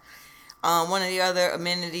 Right. One of the other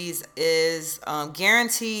amenities is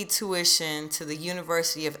guaranteed tuition to the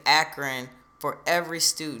University of Akron for every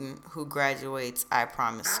student who graduates I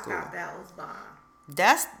Promise School. I thought that was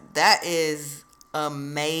bomb. That is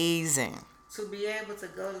amazing. To be able to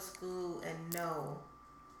go to school and know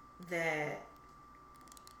that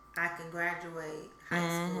I can graduate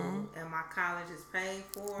high school and my college is paid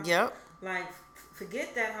for. Yep. Like,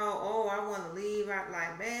 forget that whole, I want to leave.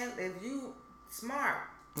 Like, man, if you smart.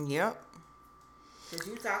 Yep. Because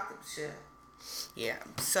you talk the shit. Yeah.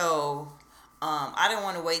 So, I didn't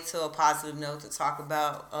want to wait till a positive note to talk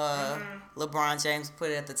about LeBron James.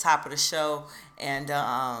 Put it at the top of the show, and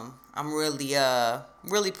I'm really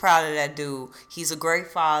proud of that dude. He's a great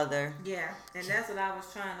father. Yeah, and that's what I was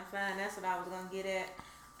trying to find. That's what I was gonna get at.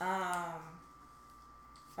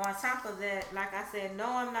 On top of that, like I said, no,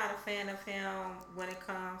 I'm not a fan of him when it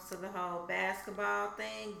comes to the whole basketball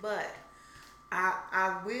thing, but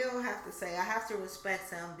I will have to say I have to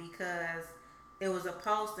respect him because it was a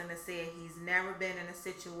posting that said he's never been in a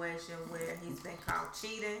situation where he's been caught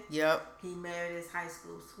cheating. Yep. He married his high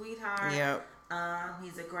school sweetheart. Yep.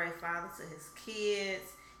 He's a great father to his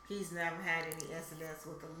kids. He's never had any incidents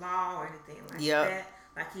with the law or anything like that.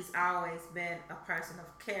 Like, he's always been a person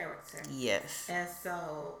of character. Yes. And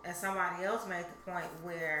so, and somebody else made the point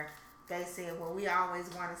where they said, well, we always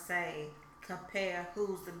want to say, compare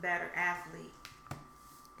who's the better athlete,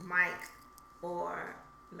 Mike or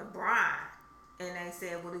LeBron. And they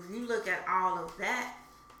said, well, if you look at all of that,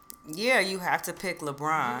 yeah, you have to pick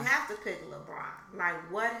LeBron. You have to pick LeBron. Like,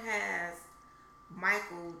 what has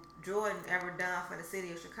Michael Jordan ever done for the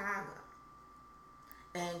city of Chicago?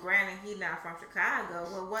 And granted, he's not from Chicago.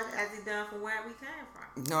 Well, what has he done for where we came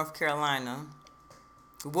from? North Carolina.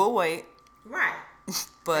 We'll wait. Right.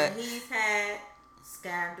 But and he's had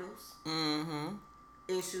scandals, mm-hmm.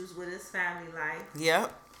 issues with his family life.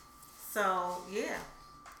 Yep. So yeah.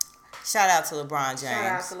 Shout out to LeBron James. Shout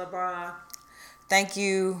out to LeBron. Thank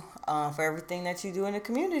you for everything that you do in the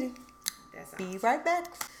community. That's Be awesome. right back.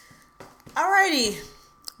 Alrighty,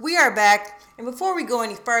 we are back. And before we go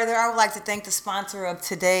any further, I would like to thank the sponsor of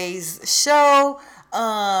today's show,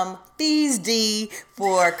 Bees D,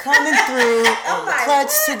 for coming through on the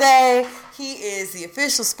clutch today. He is the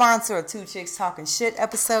official sponsor of Two Chicks Talking Shit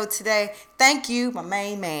episode today. Thank you, my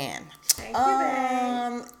main man. Thank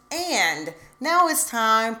you, babe. And now it's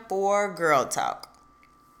time for Girl Talk.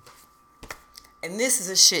 And this is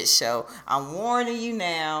a shit show. I'm warning you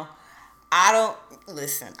now.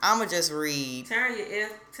 Listen, I'ma just read. Turn your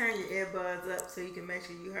earbuds up so you can make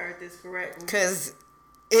sure you heard this correctly. Cause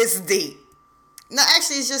it's deep. No,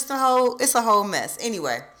 actually it's just a whole mess.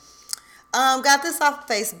 Anyway. Got this off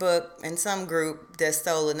Facebook in some group that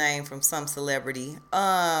stole a name from some celebrity.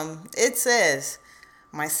 It says,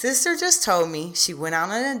 my sister just told me she went out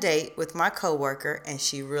on a date with my coworker and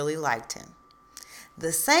she really liked him.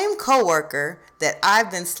 The same coworker that I've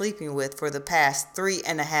been sleeping with for the past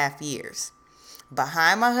 3.5 years.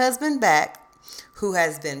 Behind my husband's back, who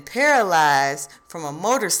has been paralyzed from a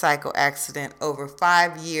motorcycle accident over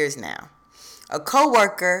 5 years now. A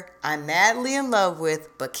coworker I'm madly in love with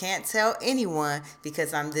but can't tell anyone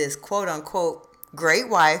because I'm this quote-unquote great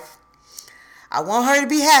wife. I want her to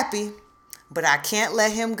be happy, but I can't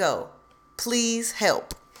let him go. Please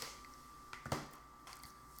help.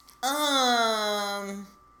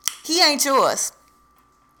 He ain't yours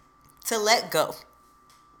to let go.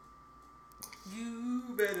 You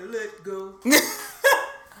better let go.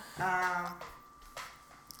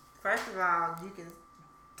 First of all,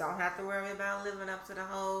 don't have to worry about living up to the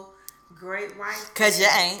whole great wife. Cause you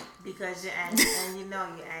ain't. Because you ain't, and you know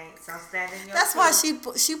you ain't. So stand in your That's truth.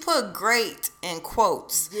 why she put great in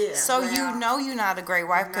quotes. Yeah. So well, you know you're not a great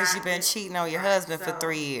wife because you've been not- cheating on your right, husband for so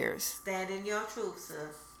 3 years. Stand in your truth, sis.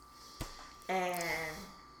 And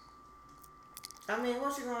I mean,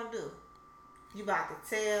 what you gonna do? You about to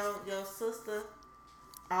tell your sister,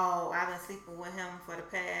 oh, I've been sleeping with him for the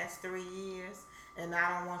past 3 years and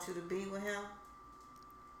I don't want you to be with him?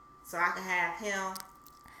 So I can have him,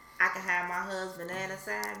 I can have my husband and a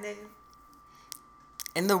side nigga?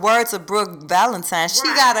 In the words of Brooke Valentine, she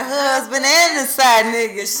Right. got a husband and a side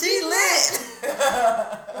nigga. She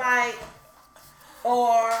lit. Like,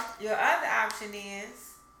 or your other option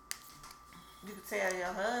is you can tell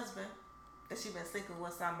your husband that she been sleeping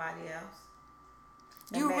with somebody else.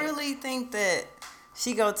 You And really think that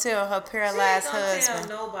she gonna tell her she ain't paralyzed gonna husband?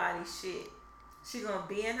 tell nobody shit. She gonna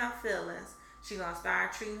be in her feelings. She gonna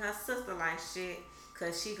start treating her sister like shit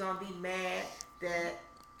because she gonna be mad that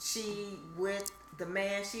she with the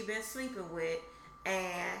man she been sleeping with,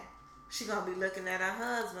 and she gonna be looking at her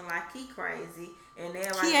husband like he crazy, and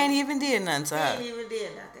everybody He ain't even did nothing to he her. ain't even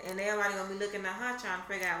did nothing, and everybody gonna be looking at her trying to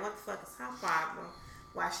figure out what the fuck is her problem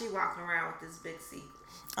while she walking around with this big secret.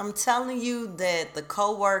 I'm telling you that the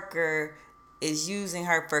coworker is using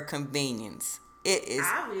her for convenience. It is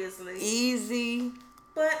Obviously, easy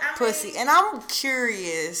but I pussy. mean, And I'm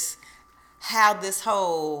curious how this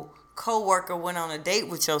whole coworker went on a date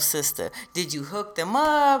with your sister. Did you hook them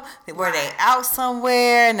up? Were they Right. out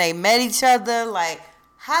somewhere and they met each other? Like,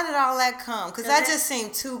 how did all that come? Because that just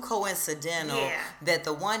seemed too coincidental Yeah. that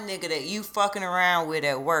the one nigga that you fucking around with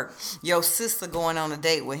at work, your sister going on a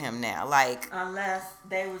date with him now. Like, unless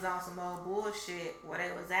they was on some old bullshit where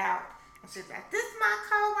they was out and she's like, this my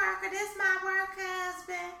coworker, this my work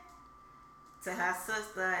husband, to her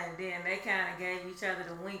sister, and then they kind of gave each other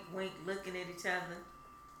the wink wink looking at each other.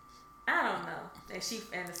 I don't know.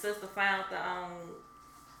 And the sister found the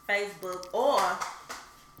Facebook, or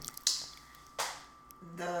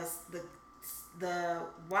the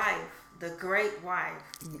wife, the great wife.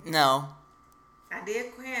 no. I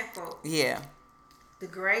did hand quote. Yeah. The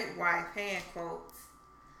great wife, hand quotes,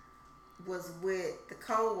 was with the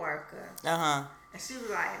coworker, Uh-huh. and she was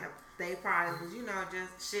like, they probably was,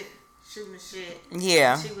 just shooting shit.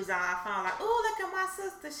 Yeah. She was on her phone like, oh, look at my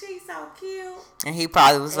sister, she's so cute. And he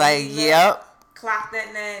probably was And like, he yep. Clock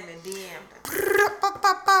that name and DM'd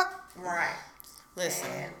her. Right. Listen,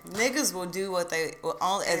 And- niggas will do what they will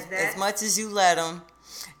only And that- as much as you let them,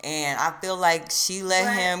 and I feel like she let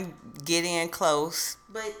But- him get in close.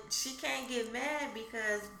 But she can't get mad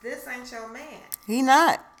because this ain't your man. He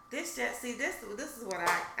not. This is what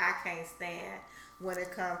I can't stand when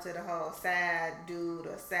it comes to the whole side dude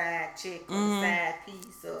or side chick or side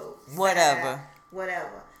piece or Whatever.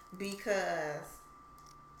 whatever, because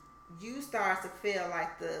you start to feel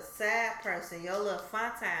like the side person, your little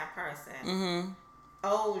fun time person,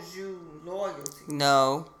 owes you loyalty,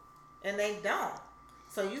 No. and they don't.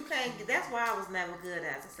 So you can't. That's why I was never good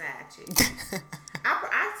as a side chick.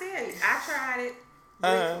 I tell you, I tried it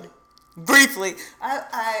briefly. Briefly,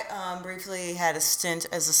 I briefly had a stint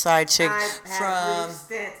as a side chick I had a brief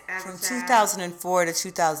stint as from a child. 2004 to Not,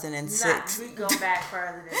 2006. we go back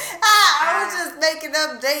further than that. I was just making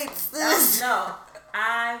up dates. No,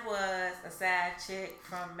 I was a side chick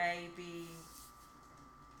from maybe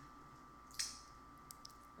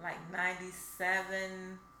like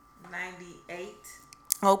 97, 98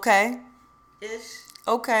 Okay. ish,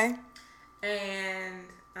 Okay. and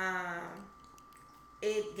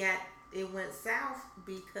it went south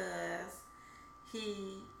because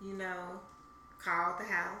he, called the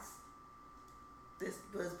house. This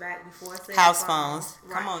was back before cell House phones. phones.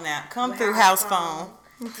 Right. Come on now. Come With through house phone.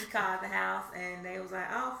 He called the house and they was like,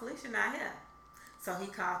 "Oh, Felicia not here." So he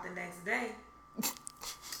called the next day.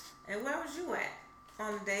 And where was you at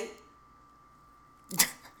on the date?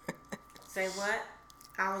 Say what?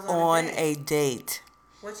 I was on A date.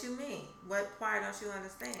 What you mean? What part don't you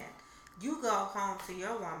understand? You go home to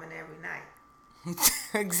your woman every night.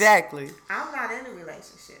 Exactly. I'm not in a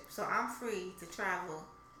relationship, so I'm free to travel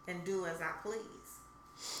and do as I please.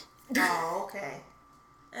 Oh, okay.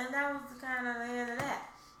 And that was the kind of the end of that.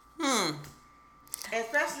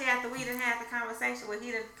 Especially after we done had the conversation where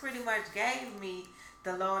he done pretty much gave me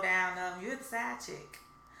the lowdown of, you're the side chick.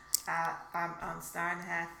 I'm starting to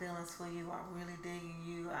have feelings for you. I'm really digging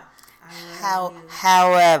you. I love you.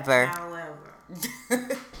 However.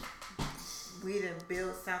 We done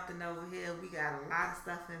built something over here. We got a lot of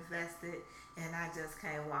stuff invested, and I just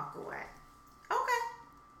can't walk away. Okay.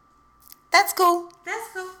 That's cool. That's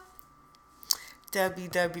cool.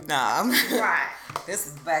 WW. Nah. Right. This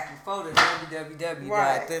is back before the WWW.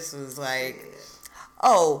 Right. Like, this was like, Yeah.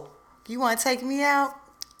 oh, you want to take me out?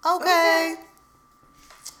 Okay.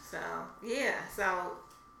 So, yeah. So,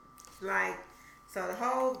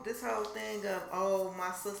 this whole thing of, oh,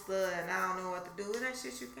 my sister and I don't know what to do, it ain't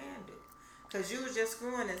shit you can do. Because you was just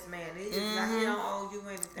screwing this man. He don't owe you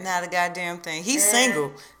anything. Not a goddamn thing. He's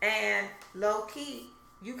single. And low key,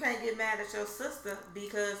 you can't get mad at your sister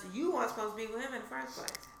because you weren't supposed to be with him in the first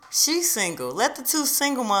place. She's single. Let the two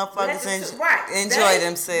single motherfuckers enjoy What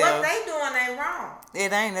themselves. they doing ain't wrong.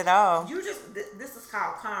 It ain't at all. You just, this is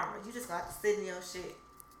called karma. You just got to sit in your shit.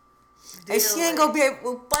 And she ain't gonna be able.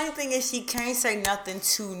 Well, funny thing is, she can't say nothing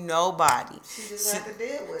to nobody. She just got to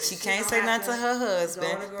deal with it. She can't say nothing to her husband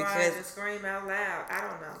go in the garage because and scream out loud. I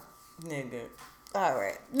don't know. nigga. All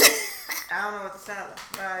right. I don't know what to tell her.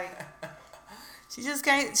 Like, she just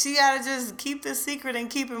can't. She gotta just keep the secret and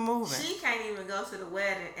keep it moving. she can't even go to the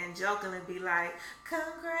wedding and jokingly be like,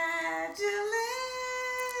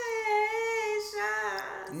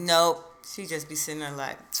 "Congratulations." Nope. She just be sitting there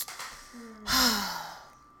like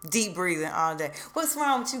deep breathing all day. What's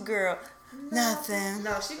wrong with you, girl? Nothing.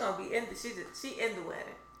 No, she gonna be in the she in the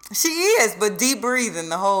wedding. She is, but deep breathing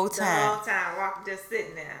the whole The time. whole time, walking, just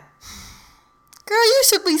sitting there. Girl, you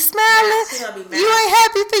should be smiling. She gonna be mad. You ain't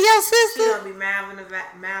happy for your She sister. gonna be mouthing the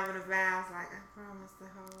vows like, "I promise to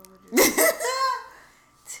hold you."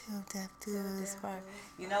 Till death do us part.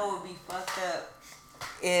 You know what would be fucked up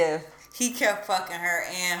if he kept fucking her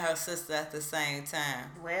and her sister at the same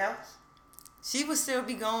time. Well, She would still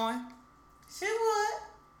be going. she would.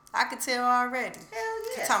 I could tell already.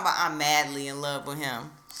 Hell yeah. Talking about I'm madly in love with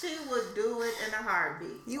him. She would do it in a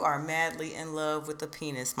heartbeat. You are madly in love with the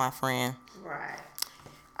penis, my friend. Right.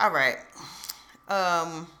 All right.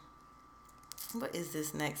 What is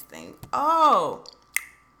this next thing? Oh.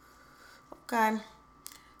 Okay.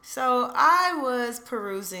 So I was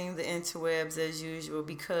perusing the interwebs as usual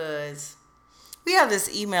because we have this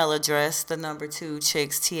email address, the number 2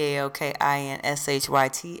 chicks, TALKINSHYT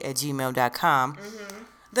 @gmail.com,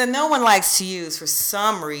 that no one likes to use for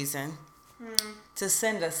some reason to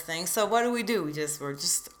send us things. So what do? We're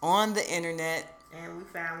just on the internet. And we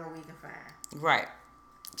found what we can find. Right.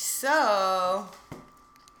 So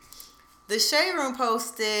the Shade Room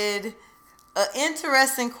posted an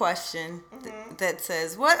interesting question that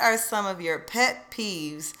says, what are some of your pet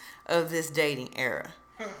peeves of this dating era?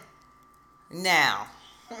 Now,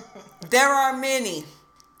 there are many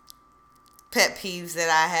pet peeves that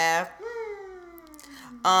I have.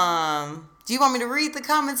 Do you want me to read the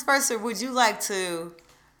comments first, or would you like to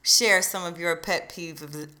share some of your pet peeves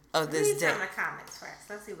of this Read day? some of the comments first.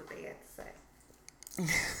 Let's see what they have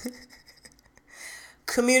to say.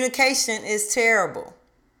 Communication is terrible.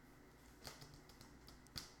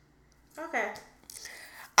 Okay.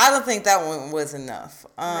 I don't think that one was enough.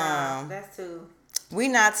 No, that's too. We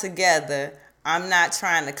not together. I'm not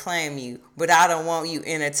trying to claim you, but I don't want you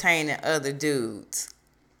entertaining other dudes.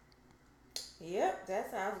 Yep,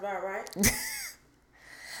 that sounds about right.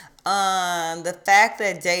 The fact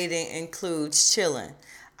that dating includes chilling.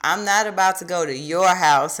 I'm not about to go to your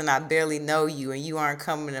house and I barely know you and you aren't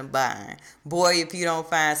coming and buying. Boy, if you don't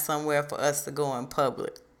find somewhere for us to go in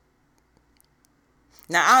public.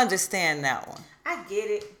 Now, I understand that one. I get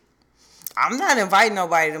it. I'm not inviting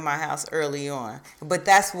nobody to my house early on, but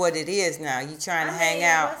that's what it is now. You trying to hang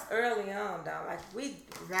out. What's early on though? Like we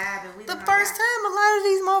vibing. We The done first got- time, a lot of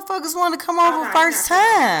these motherfuckers want to come Oh, over no, first you're not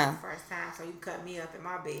coming time. over First time, so you cut me up in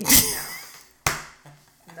my bed.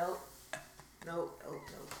 No. Nope.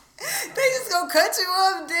 They just gonna cut you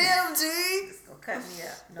up, damn G. Just gonna cut me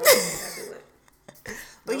up. No, they gonna do it.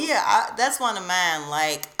 But yeah, that's one of mine.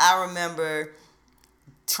 Like, I remember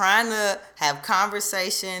trying to have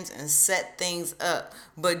conversations and set things up,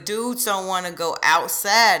 but dudes don't want to go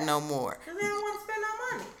outside no more. Cause they don't want to spend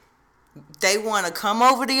no money. They want to come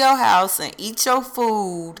over to your house and eat your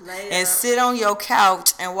food Lay and up. sit on your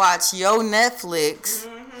couch and watch your Netflix.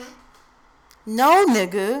 Mm-hmm. No,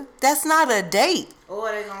 nigga, that's not a date. Or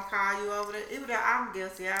they gonna call you over there. Even though I'm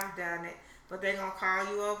guilty, I've done it. But they gonna call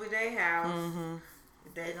you over their house. Mm-hmm.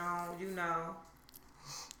 They gonna,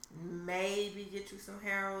 maybe get you some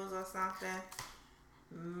Harold's or something.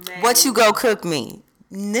 Maybe. What you go cook me?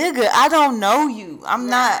 Nigga, I don't know you. I'm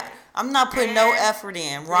Right. not putting no And effort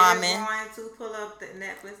in. They're Ramen. going to pull up the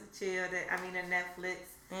Netflix and chill. The Netflix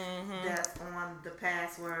Mm-hmm. that's on the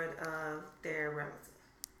password of their relative.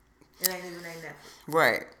 It ain't even their Netflix.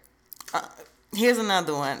 Right. Here's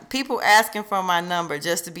another one. People asking for my number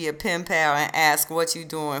just to be a pen pal and ask what you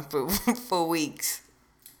doing for weeks.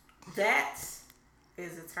 That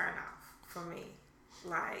is a turnoff for me.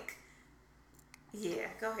 Like, yeah,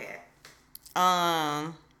 go ahead.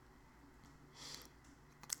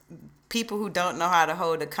 People who don't know how to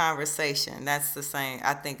hold a conversation. That's the same.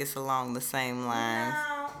 I think it's along the same lines.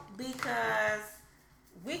 No, because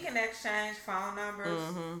we can exchange phone numbers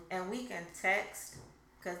and we can text.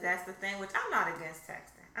 Because that's the thing, which I'm not against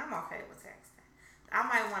texting. I'm okay with texting. I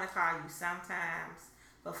might want to call you sometimes,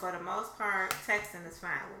 but for the most part, texting is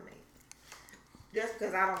fine with me. Just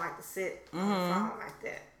because I don't like to sit on the phone like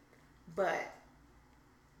that. But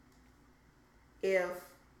if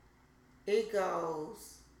it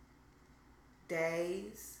goes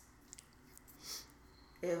days,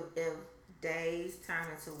 if days turn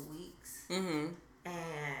into weeks,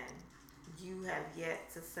 and you have yet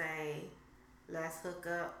to say, let's hook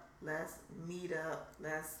up, let's meet up,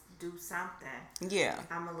 let's do something, Yeah.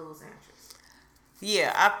 I'm going to lose interest.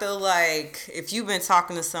 Yeah, I feel like if you've been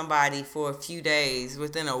talking to somebody for a few days,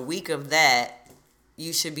 within a week of that,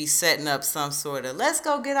 you should be setting up some sort of, let's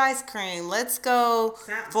go get ice cream, let's go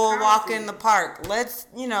Something for a walk in cozy. the park, let's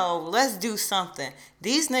do something.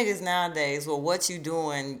 These niggas nowadays, well, what you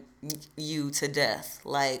doing you to death?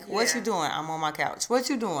 Like, what Yeah. you doing? I'm on my couch. What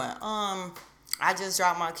you doing? I just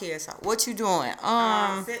dropped my kids out. What you doing?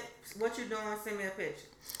 What you doing? Send me a picture.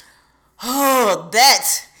 Oh, that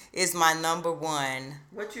is my number one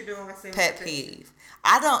What you doing? Send me a pet picture. peeve.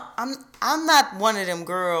 I'm not one of them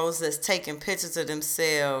girls that's taking pictures of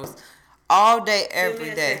themselves all day, every Send me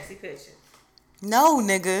a day. sexy picture. No,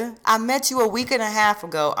 nigga. I met you a week and a half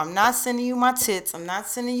ago. I'm not sending you my tits. I'm not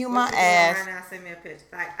sending you my What you doing ass. right now? Send me a picture.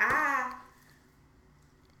 Like I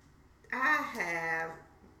have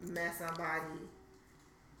met somebody,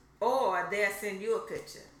 or they'll send you a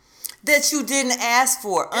picture. That you didn't ask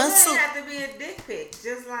for. It doesn't have to be a dick pic.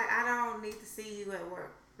 Just like I don't need to see you at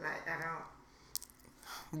work. Like I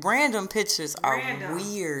don't. Random pictures are Random.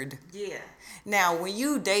 weird. Yeah. Now, when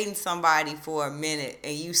you dating somebody for a minute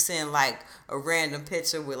and you send like a random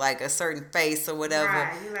picture with like a certain face or whatever,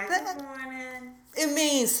 Right. You like that- good morning, it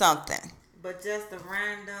means something. but just a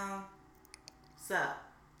random sup.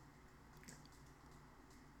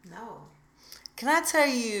 No. Can I tell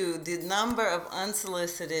you the number of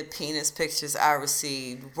unsolicited penis pictures I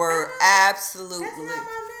received were absolutely. That's not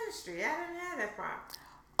my ministry. I didn't have that problem.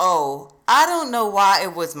 Oh, I don't know why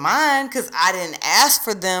it was mine because I didn't ask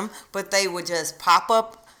for them, but they would just pop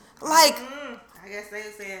up like. I guess they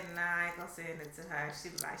said, nah, I ain't gonna send it to her. She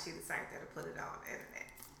was like, she decided to put it on the internet.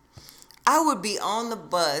 I would be on the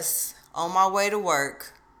bus on my way to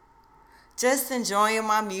work, just enjoying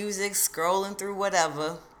my music, scrolling through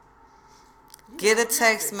whatever. Get a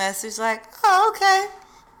text message like, oh, okay.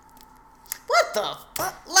 What the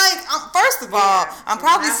fuck? Like, first of all, Yeah. I'm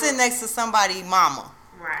probably When I sitting was- next to somebody mama.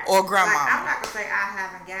 Right. Or grandmama. Like, I'm not gonna say I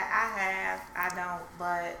haven't got. I don't.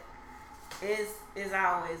 But it's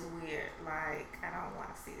always weird. Like I don't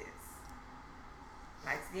want to see this.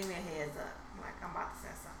 Like give me a heads up. Like I'm about to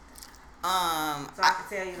say something. So I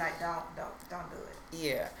can tell you, like, don't do it.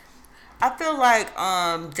 Yeah. I feel like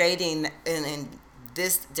dating in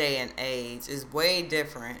this day and age is way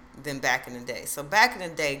different than back in the day. So back in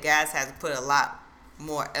the day, guys had to put a lot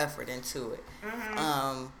more effort into it.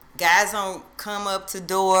 Guys don't come up to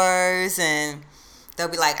doors and they'll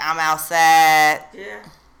be like, I'm outside. Yeah.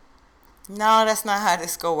 No, that's not how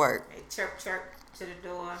this go work. They chirp to the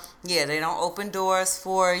door. Yeah, they don't open doors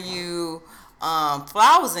for you.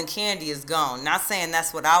 Flowers and candy is gone. Not saying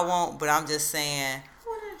that's what I want, but I'm just saying I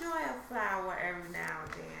would enjoy a flower every now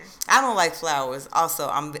and then. I don't like flowers. Also,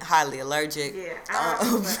 I'm highly allergic. Yeah,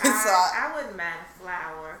 I wouldn't mind a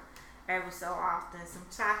flower every so often. Some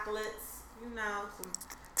chocolates, some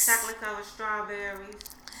chocolate covered strawberries.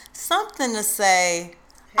 Something to say.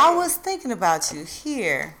 I was thinking about you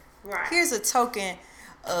here. Right. Here's a token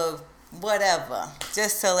of whatever,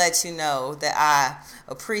 just to let you know that I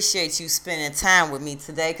appreciate you spending time with me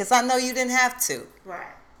today, because I know you didn't have to. Right.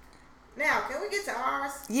 Now, can we get to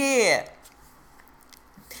ours? Yeah.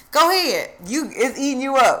 Go ahead. It's eating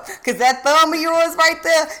you up, because that thumb of yours right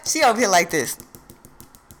there, she over here like this.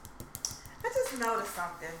 I just noticed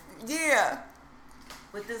something. Yeah.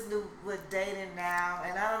 With dating now,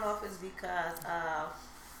 and I don't know if it's because of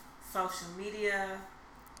social media,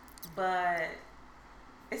 but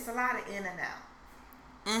it's a lot of in and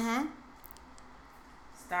out.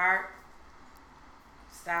 Start,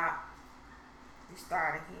 stop, you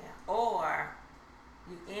start again, or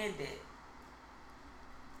you end it.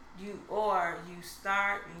 You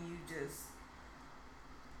start and you just,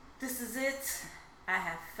 this is it. I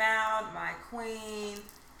have found my queen.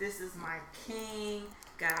 This is my king.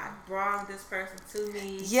 God brought this person to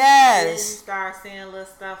me. Yes. And then you start saying little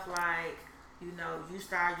stuff like, you know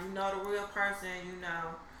the real person,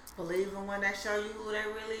 believing when they show you who they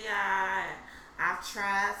really are. And I've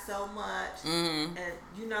tried so much. And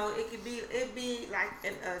it be like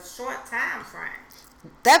in a short time frame.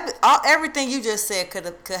 Everything you just said could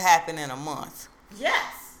happen in a month.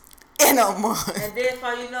 Yes. In a month. And then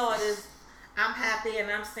before you know it is, I'm happy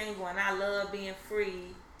and I'm single and I love being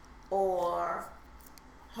free, or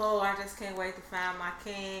I just can't wait to find my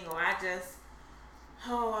king, or I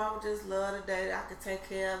would just love the day that I could take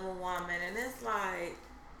care of a woman. And it's like,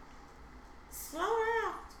 slow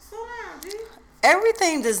down, G.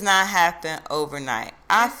 Everything does not happen overnight.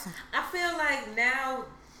 I feel like now,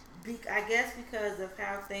 I guess because of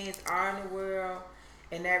how things are in the world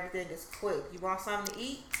and everything is quick. You want something to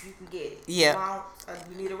eat, you can get it. Yeah.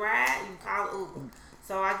 You need a ride, you can call Uber.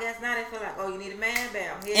 So I guess now they feel like, you need a man,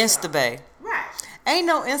 bam, here Instabay. Right. Ain't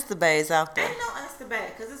no Instabays out there. Ain't no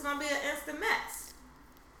Instabay, because it's going to be an instant mess.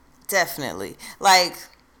 Definitely. Like,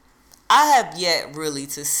 I have yet really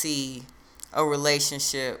to see a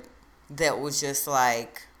relationship that was just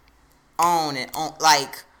like on and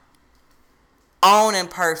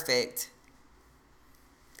perfect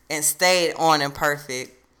and stayed on and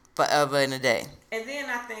perfect forever and a day. And then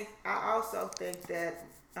I also think that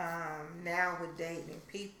now with dating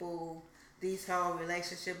people, these whole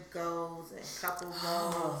relationship goals and couple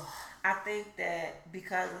goals, I think that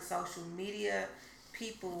because of social media,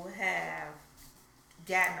 people have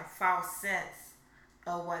gotten a false sense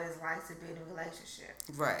of what it's like to be in a relationship.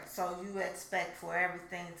 Right. So you expect for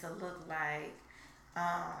everything to look like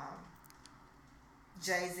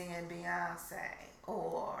Jay-Z and Beyonce,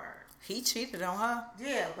 or he cheated on her.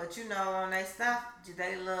 Yeah, but on their stuff,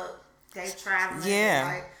 they traveling.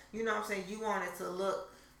 Yeah. Like, you know what I'm saying? You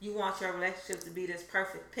want your relationship to be this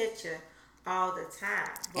perfect picture all the time.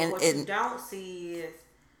 But what you don't see is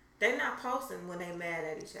they're not posting when they mad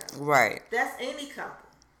at each other. Right. That's any couple.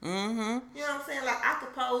 Mm-hmm. You know what I'm saying? Like, I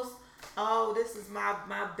could post, this is my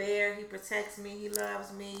bear. He protects me. He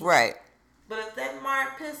loves me. Right. But if that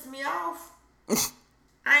mark pissed me off,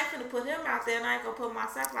 I ain't finna put him out there, and I ain't gonna put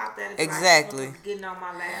myself out there. Exactly. Like, getting on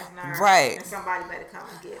my last nerve. Right. And somebody better come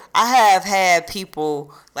and get it. I have had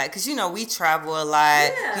people, like, because, we travel a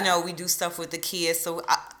lot. Yeah. We do stuff with the kids. So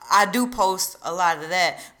I do post a lot of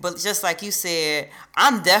that. But just like you said,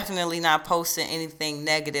 I'm definitely not posting anything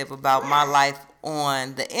negative about my life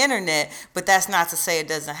on the internet, but that's not to say it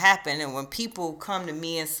doesn't happen. And when people come to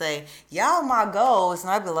me and say, y'all my goals, and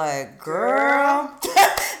I be like, girl,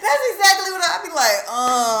 that's exactly what I be like,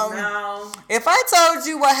 no. If I told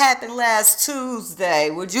you what happened last Tuesday,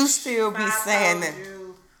 would you still be saying that?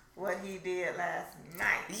 You what he did last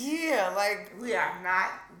night. Yeah, like we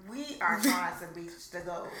are trying to reach the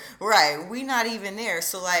goal. Right. We not even there.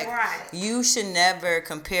 So you should never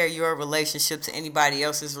compare your relationship to anybody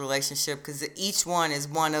else's relationship, because each one is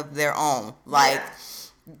one of their own. Like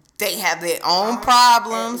they have their own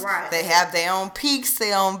problems. They have their own peaks,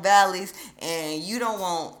 their own valleys, and you don't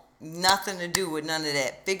want nothing to do with none of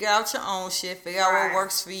that. Figure out your own shit. Figure out what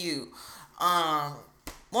works for you.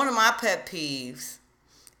 One of my pet peeves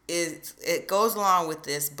is, it goes along with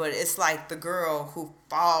this, but it's like the girl who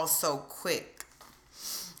falls so quick.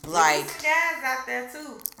 Like, there's guys out there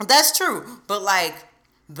too. That's true, but like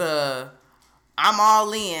I'm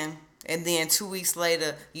all in, and then 2 weeks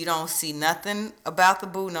later you don't see nothing about the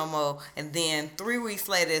boo no more, and then 3 weeks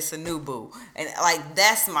later it's a new boo, and like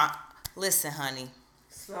that's my listen, honey.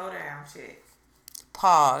 Slow down, chick.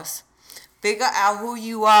 Pause. Figure out who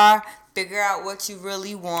you are. Figure out what you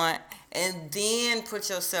really want, and then put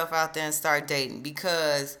yourself out there and start dating,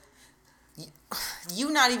 because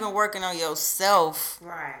you not even working on yourself,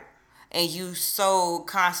 right? And you so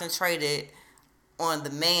concentrated on the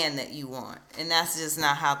man that you want, and that's just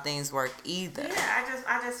not how things work either. Yeah,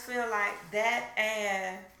 I just feel like that,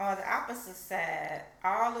 and on the opposite side,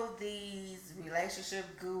 all of these relationship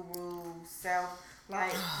gurus,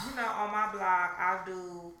 like, you know, on my blog I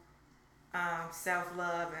do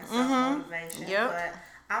self-love and self-motivation, but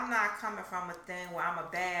I'm not coming from a thing where I'm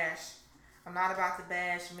not about to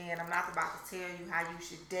bash men. I'm not about to tell you how you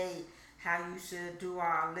should date, how you should do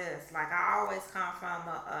all this. Like, I always come from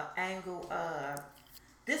a angle of,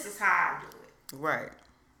 this is how I do it. Right.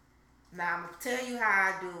 Now, I'm going to tell you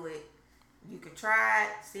how I do it. You can try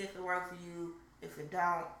it, see if it works for you. If it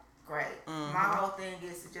don't, great. My whole thing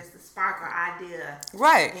is just to spark an idea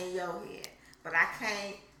in your head. But I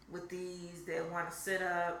can't with these that want to sit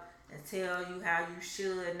up and tell you how you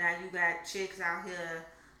should. Now you got chicks out here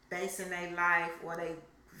basing their life or their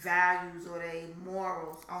values or their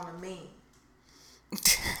morals on a meme.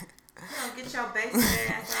 Get your basic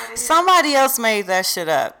ass out of here. Somebody else made that shit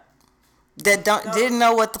up. That didn't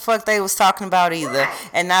know what the fuck they was talking about either,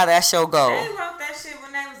 and now that's your goal. They wrote that shit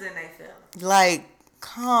when they was in their feelings. Like,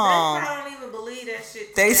 come on. They probably don't even believe that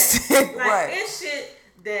shit. They said, like, it's shit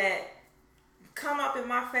that come up in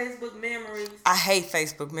my Facebook memories. I hate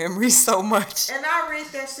Facebook memories so much. And I read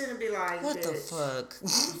that shit and be like, what the fuck? You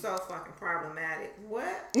so fucking problematic.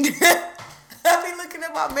 What? I be looking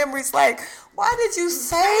at my memories like, why did you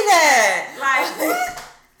say that? Like, what?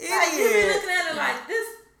 Idiot. Like, you be looking at it like, this,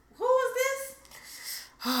 who is this?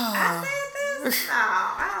 I said this? No,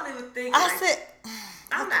 I don't even think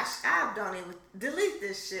I don't even delete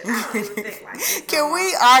this shit. I don't even think like this. Can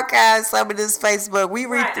we archive some of this Facebook?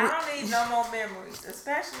 I don't need no more memories,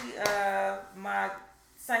 especially my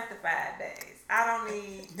sanctified days. I don't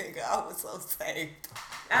need. Nigga, I was so saved.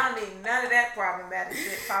 I don't need none of that problematic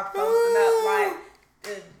shit posting up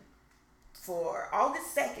like for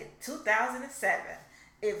August 2nd, 2007.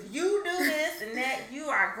 If you do this and that, you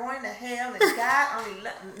are going to hell, and God only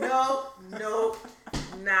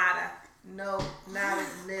nada. No, not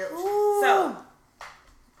a nip. So,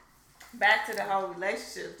 back to the whole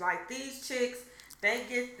relationships. Like, these chicks, they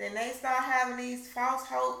start having these false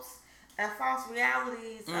hopes and false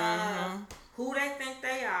realities of who they think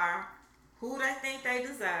they are, who they think they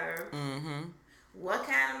deserve, what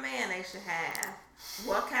kind of man they should have,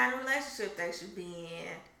 what kind of relationship they should be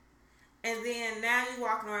in. And then now you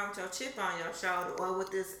walking around with your chip on your shoulder or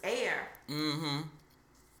with this air. And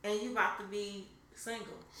you about to be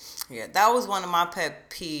single. Yeah, that was one of my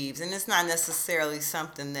pet peeves, and it's not necessarily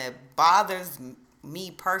something that bothers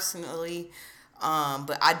me personally,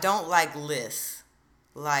 but I don't like lists.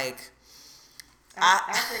 Like, I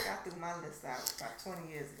think I threw my list out about 20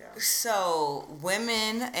 years ago. So,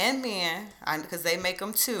 women and men, because they make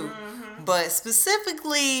them too, but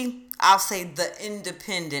specifically, I'll say the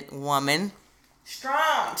independent woman.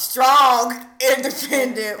 Strong,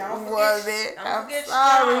 independent woman.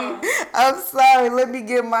 I'm sorry. Let me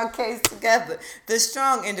get my case together. The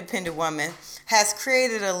strong, independent woman has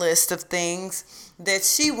created a list of things that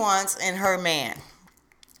she wants in her man.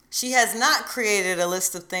 She has not created a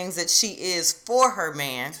list of things that she is for her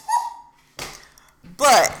man.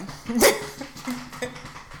 But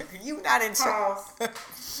you not in charge.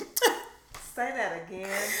 Say that again.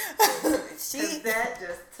 That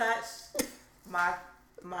just touched my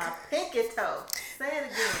pinky toe. Say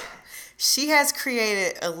it again. She has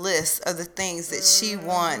created a list of the things that she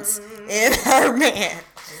wants in her man.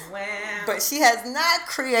 Wow. But she has not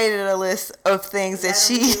created a list of things that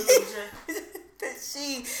she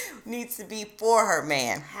needs to be for her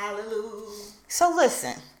man. Hallelujah. So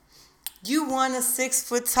listen, you want a 6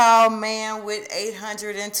 foot tall man with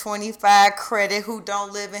 825 credit who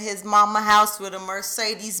don't live in his mama house with a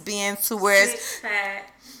Mercedes Benz, who wears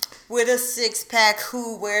with a 6-pack,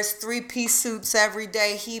 who wears 3-piece suits every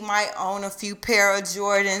day. He might own a few pair of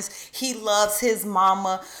Jordans. He loves his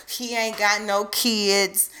mama. He ain't got no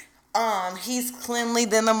kids. He's cleanly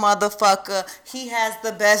than a motherfucker. He has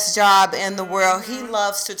the best job in the world. He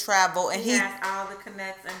loves to travel, and He has all the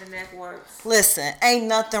connects and the networks. Listen, ain't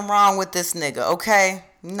nothing wrong with this nigga, okay?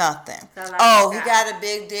 Nothing. So like He got a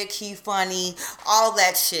big dick. He funny. All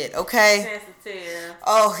that shit, okay? Sensitive.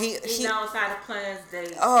 Oh, he knows how to plan his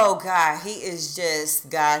dates. Oh God, he is just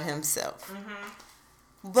God himself.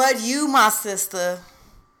 But you, my sister,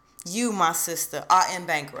 are in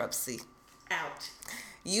bankruptcy. Ouch.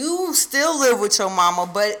 You still live with your mama,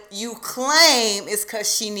 but you claim it's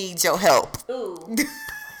because she needs your help. Ooh.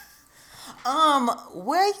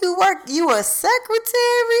 Where you work? You a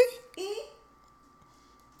secretary?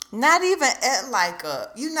 Not even at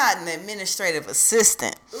you're not an administrative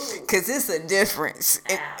assistant. Ooh. Cause it's a difference.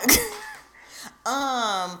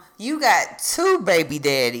 You got 2 baby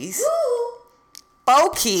daddies. Ooh.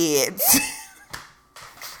 4 kids.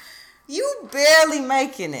 You barely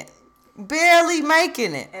making it. Barely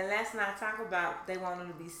making it. And let's not talk about they want him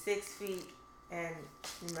to be 6 feet and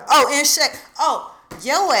in shape.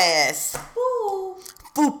 Your ass. Ooh.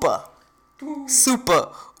 Fupa.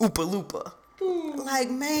 Super. Oopa loopa.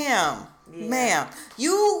 Like, ma'am. Yeah. Ma'am.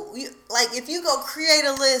 You if you go create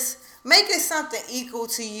a list, make it something equal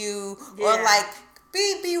to you. Yeah. Or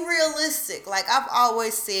be realistic. Like I've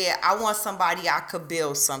always said, I want somebody I could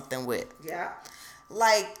build something with. Yeah.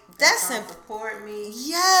 That's gonna support me.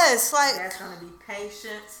 Yes, that's gonna be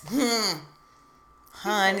patient.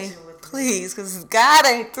 Honey, please, because God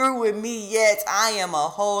ain't through with me yet. I am a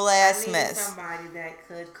whole ass mess. Somebody that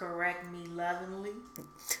could correct me lovingly.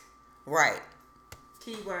 Right.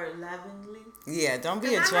 Keyword lovingly. Yeah, don't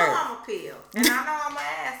be a jerk. I know I'm a pill, and I know I'm an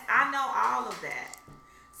ass. I know all of that.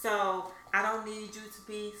 So I don't need you to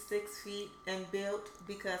be 6 feet and built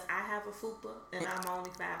because I have a fupa and I'm only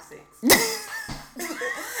 5'6".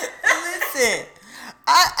 Listen,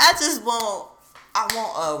 I just want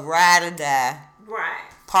a ride or die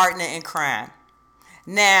partner in crime.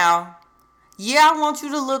 Now, yeah, I want you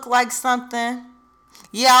to look like something.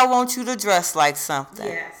 Yeah, I want you to dress like something.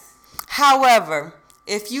 Yes. However,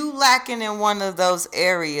 if you lacking in one of those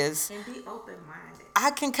areas, and be open-minded,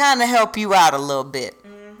 I can kind of help you out a little bit.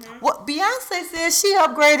 What Beyonce said, she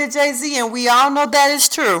upgraded Jay-Z, and we all know that is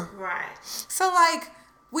true. Right. So,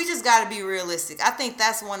 we just got to be realistic. I think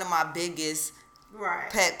that's one of my biggest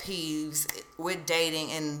pet peeves with dating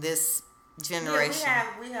in this generation. Yeah,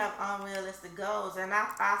 we have unrealistic goals, and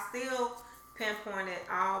I still pinpoint it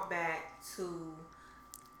all back to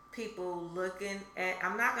people looking at.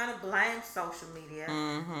 I'm not gonna blame social media.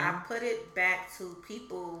 I put it back to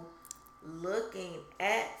people looking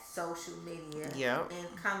at social media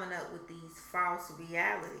and coming up with these false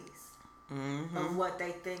realities of what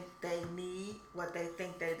they think they need, what they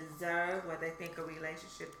think they deserve, what they think a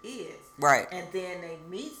relationship is. Right. And then they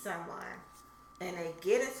meet someone and they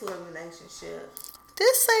get into a relationship.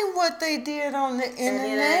 This ain't what they did on the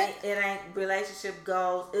internet. And it ain't relationship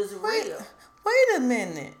goals. It's real. Wait a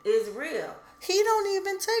minute. It's real. He don't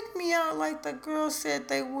even take me out like the girl said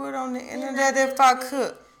they would on the internet if I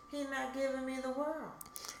could. He's not giving me the world.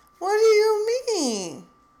 What do you mean?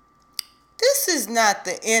 This is not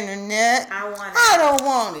the internet. I don't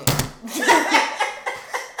want it.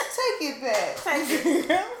 Take it back.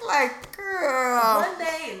 I'm like, girl. One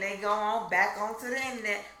day, and they go on back onto the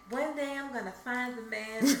internet. One day, I'm gonna find the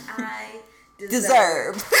man that I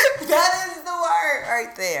deserve. That is the word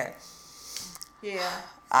right there. Yeah.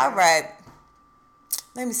 All right.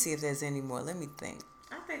 Let me see if there's any more. Let me think.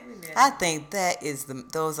 I think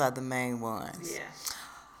those are the main ones. Yeah.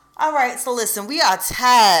 All right, so listen, we are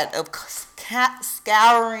tired of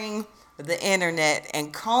scouring the internet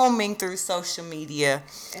and combing through social media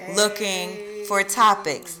looking for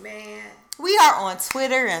topics. Man. We are on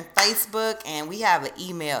Twitter and Facebook, and we have an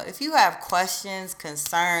email. If you have questions,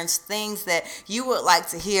 concerns, things that you would like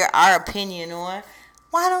to hear our opinion on,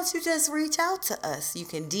 why don't you just reach out to us? You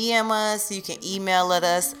can DM us, you can email at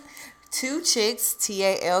us. 2chicks,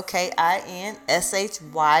 TALKINSHYT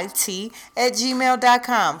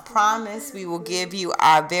 @gmail.com. Promise we will give you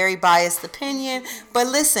our very biased opinion. But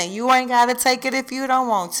listen, you ain't got to take it if you don't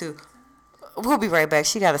want to. We'll be right back.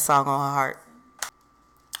 She got a song on her heart.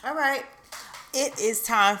 All right. It is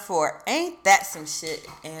time for Ain't That Some Shit.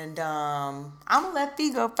 And I'm going to let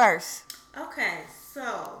Fee go first. Okay,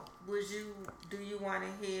 so do you want to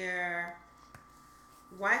hear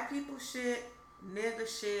white people shit, nigga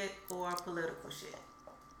shit, or political shit?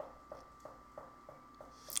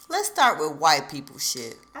 Let's start with white people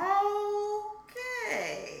shit.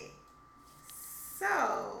 Okay.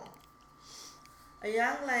 So, a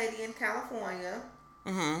young lady in California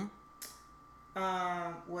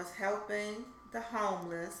was helping the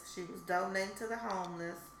homeless. She was donating to the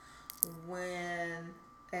homeless when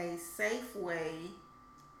a Safeway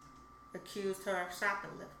accused her of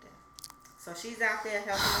shoplifting. So she's out there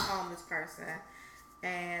helping a homeless person,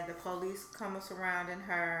 and the police come surrounding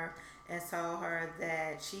her and told her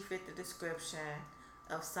that she fit the description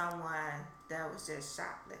of someone that was just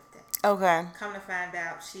shoplifting. Okay. Come to find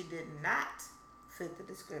out, she did not fit the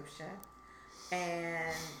description,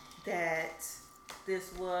 and that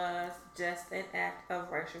this was just an act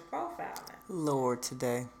of racial profiling. Lord,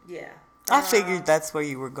 today. Yeah. I figured that's where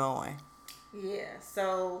you were going. Yeah.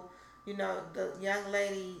 So, the young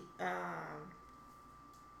lady,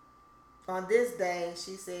 on this day,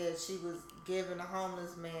 she said she was giving a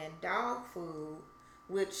homeless man dog food,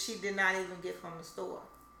 which she did not even get from the store.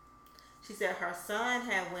 She said her son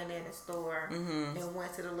had went in the store and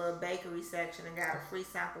went to the little bakery section and got a free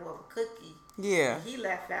sample of a cookie. Yeah. And he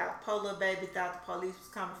left out. Poor little baby thought the police was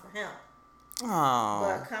coming for him. Oh.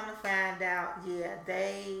 But come to find out,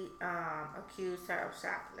 they accused her of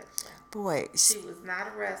shoplifting. Boy. She was not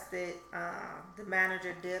arrested. The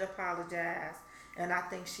manager did apologize. And I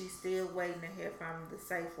think she's still waiting to hear from the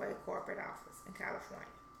Safeway corporate office in California.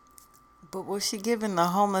 But was she giving the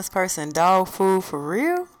homeless person dog food for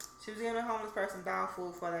real? She was giving a homeless person dog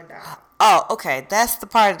food for their dog. Oh, okay. That's the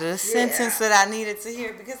part of the sentence that I needed to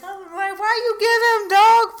hear, because I was like, why you give him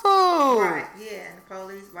dog food? Right, yeah. And the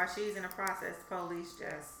police, while she's in the process, the police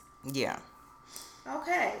just... Yeah.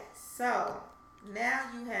 Okay, so now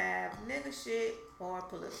you have nigga shit or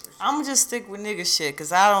political shit. I'm going to just stick with nigga shit,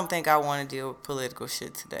 because I don't think I want to deal with political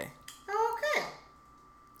shit today. Okay.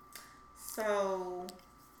 So...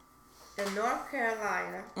 in North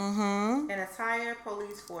Carolina, an entire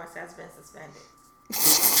police force has been suspended.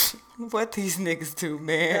 What these niggas do,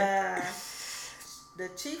 man? The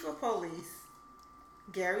chief of police,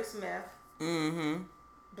 Gary Smith,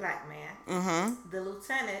 black man. The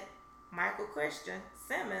lieutenant, Michael Christian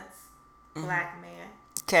Simmons, black man.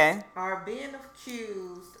 Okay. Are being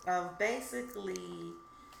accused of basically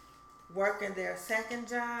working their second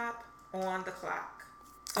job on the clock.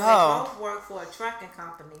 So they both work for a trucking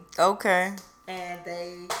company. Okay. And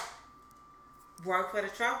they work for the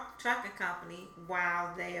trucking company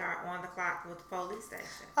while they are on the clock with the police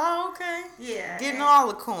station. Oh, okay. Yeah. Getting all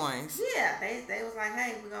the coins. Yeah. They was like,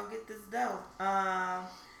 hey, we're going to get this dough.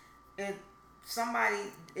 Somebody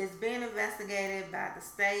is being investigated by the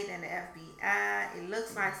state and the FBI. It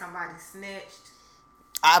looks like somebody snitched.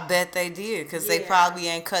 I bet they did, because they probably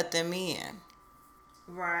ain't cut them in.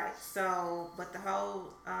 Right. So, but the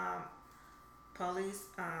whole police.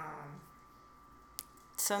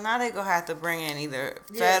 So now they gonna have to bring in either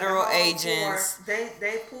federal agents.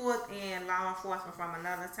 They pulled in law enforcement from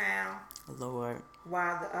another town. Lord.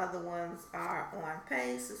 While the other ones are on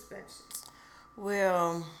paid suspensions.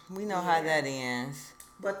 Well, we know how that ends.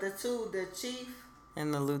 But the chief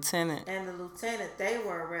and the lieutenant, they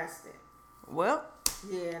were arrested. Well.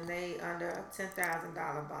 Yeah, and they under a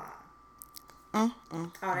 $10,000 bond. Oh,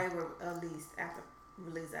 they were released after.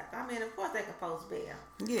 I mean, of course they can post bail.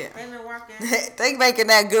 Yeah. They've been working. They making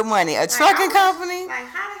that good money. A trucking company? Like,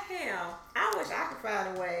 how the hell? I wish I could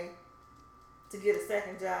find a way to get a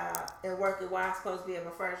second job and work it while I'm supposed to be at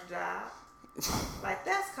my first job. Like,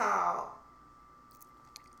 that's called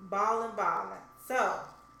balling. So,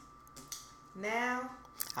 now.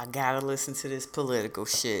 I gotta listen to this political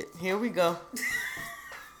shit. Here we go.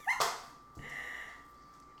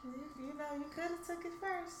 You could have took it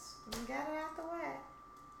first. You got it out the way.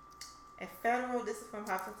 This is from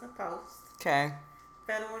Huffington Post. Okay.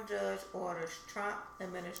 Federal judge orders Trump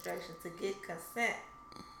administration to get consent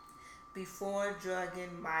before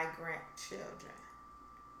drugging migrant children.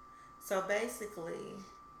 So basically,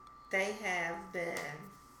 they have been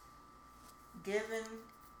giving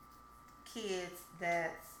kids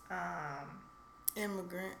that's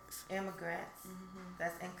immigrants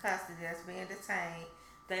that's in custody, that's being detained.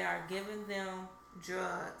 They are giving them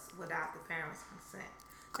drugs without the parents' consent.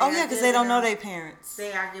 Because they don't know their parents.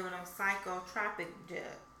 They are giving them psychotropic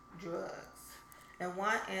drugs. In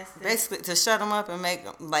one instance, basically to shut them up and make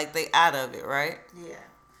them like they out of it, right? Yeah.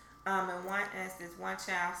 In one instance, one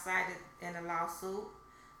child cited in a lawsuit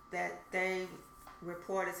that they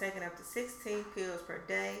reported taking up to 16 pills per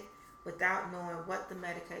day without knowing what the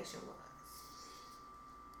medication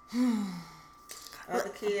was. Other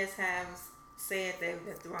kids have said they've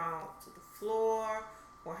been thrown to the floor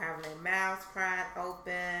or having their mouths pried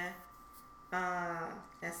open.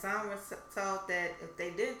 And some were told that if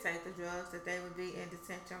they did take the drugs, that they would be in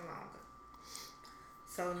detention longer.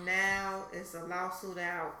 So now it's a lawsuit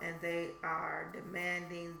out, and they are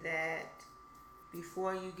demanding that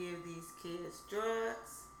before you give these kids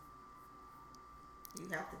drugs, You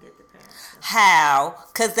have to get the parents. How?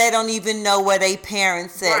 Because they don't even know where their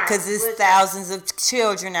parents at. Because Right, there's which thousands of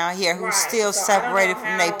children out here who Right. still So I don't separated know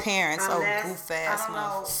from their how- parents. Oh, unless- goof I ass don't know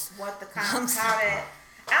motherfucker. what the how that.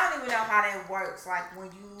 I don't even know how that works. Like when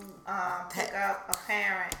you pick up a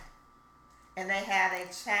parent and they have a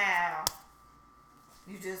child,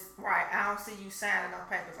 you just I don't see you signing no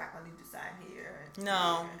papers like I need to sign here.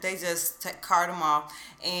 No, they just cart them off.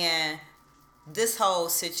 And this whole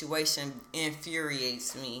situation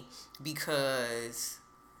infuriates me because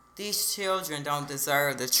these children don't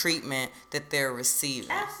deserve the treatment that they're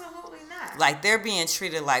receiving. Absolutely not. Like, they're being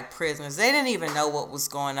treated like prisoners. They didn't even know what was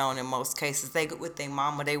going on in most cases. They with their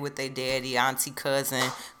mama, they with their daddy, auntie,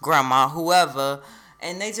 cousin, grandma, whoever.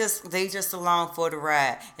 And they just along for the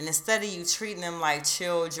ride. And instead of you treating them like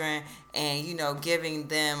children and, giving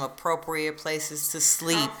them appropriate places to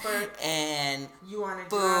sleep Comfort. and You want to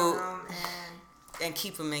food drug them and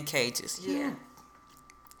keep them in cages. yeah.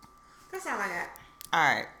 That's all I got.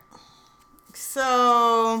 All right.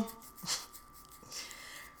 So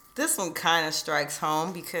this one kind of strikes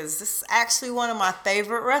home because this is actually one of my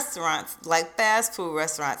favorite restaurants, like fast food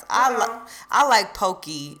restaurants. I like poke,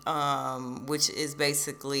 which is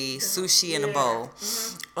basically sushi in a bowl.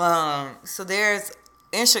 Mm-hmm. So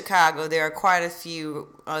in Chicago, there are quite a few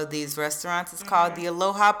of these restaurants. It's called the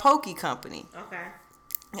Aloha Poke Company. Okay.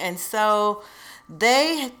 And so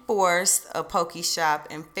they forced a poke shop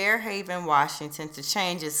in Fairhaven, Washington to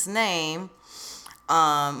change its name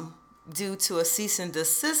due to a cease and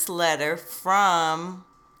desist letter from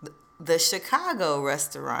the Chicago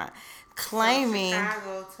restaurant claiming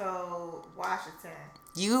Chicago told Washington,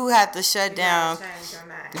 you have to shut down change your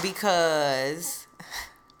name. because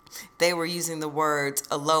they were using the words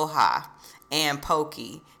aloha and poke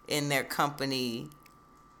in their company.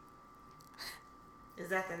 Is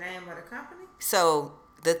that the name of the company? So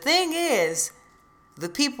the thing is, the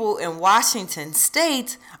people in Washington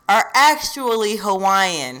State are actually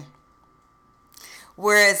Hawaiian,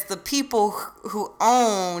 whereas the people who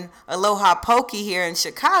own Aloha Poke here in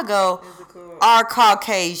Chicago are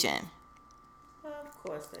Caucasian. Well, of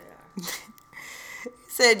course they are.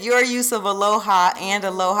 Said your use of Aloha and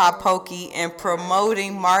Aloha Poke in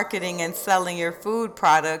promoting, marketing, and selling your food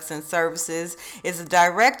products and services is a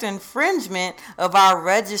direct infringement of our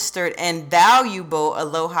registered and valuable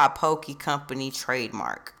Aloha Poke Company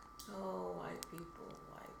trademark. Oh, white people.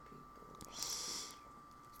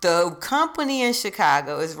 The company in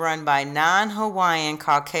Chicago is run by non-Hawaiian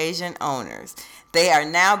Caucasian owners. They are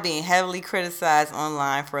now being heavily criticized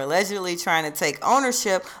online for allegedly trying to take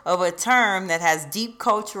ownership of a term that has deep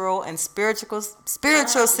cultural and spiritual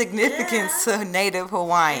significance to Native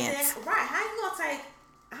Hawaiians. Then, right? How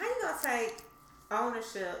you gonna take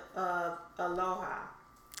ownership of Aloha?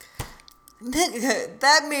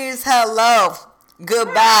 That means hello,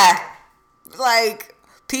 goodbye, like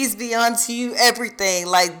peace be unto you, everything.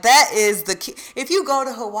 Like that is the key. If you go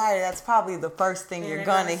to Hawaii, that's probably the first thing you're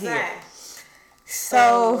gonna hear.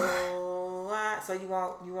 So you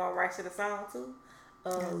want rights to the song too?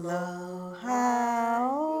 Aloha,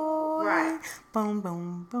 right? Boom,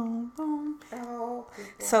 boom, boom, boom. Oh,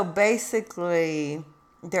 so basically,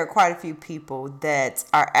 there are quite a few people that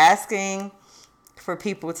are asking for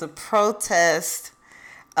people to protest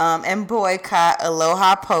and boycott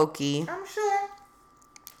Aloha Poke. I'm sure.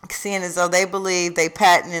 Seeing as though they believe they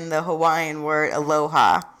patented the Hawaiian word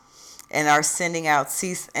aloha and are sending out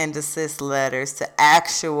cease and desist letters to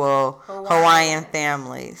actual Hawaiian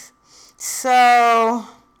families. So,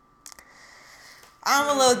 I'm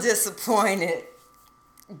a little disappointed,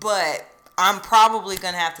 but I'm probably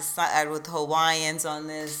going to have to side with Hawaiians on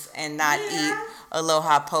this and not eat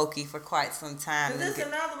Aloha Poke for quite some time. Is this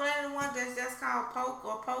another one that's just called poke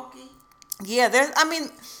or pokey? Yeah,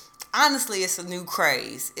 honestly, it's a new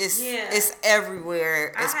craze. It's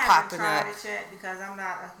everywhere. It's popping up. I haven't tried it yet because I'm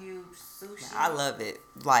not a huge sushi. I love it.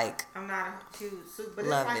 Like, I'm not a huge sushi, but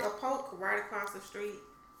it's like a poke right across the street.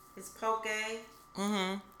 It's poke.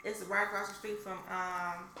 Mm-hmm. It's right across the street from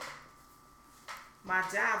my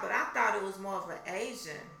job, but I thought it was more of an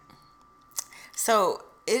Asian. So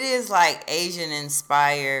it is like Asian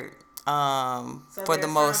inspired. For the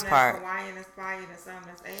most part. Hawaiian inspired and some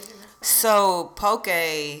that's Asian inspired. So poke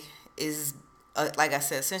is, like I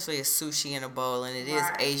said, essentially a sushi in a bowl, and it is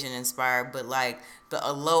Asian inspired. But like the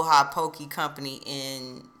Aloha Poke Company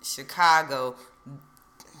in Chicago,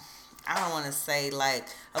 I don't want to say like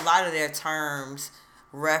a lot of their terms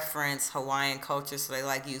reference Hawaiian culture, so they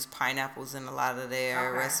like use pineapples in a lot of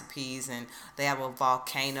their recipes, and they have a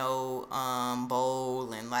volcano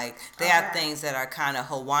bowl, and like they have things that are kind of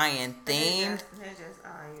Hawaiian themed. They're just,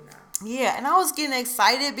 you know. Yeah, and I was getting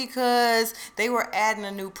excited because they were adding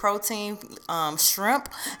a new protein, shrimp,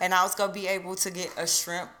 and I was gonna be able to get a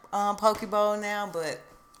shrimp poke bowl now, but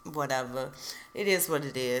whatever, it is what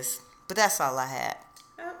it is. But that's all I had.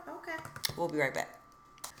 Oh, okay. We'll be right back.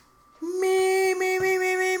 Me.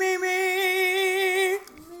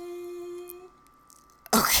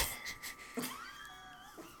 Okay.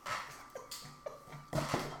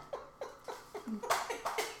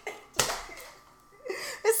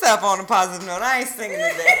 It's up on a positive note. I ain't singing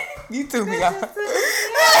today. You threw me off.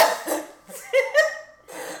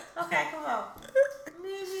 Okay, come on. Me.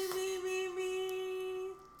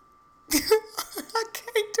 I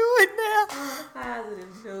can't do it now.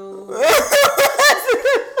 Positive note.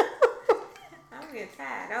 I'm getting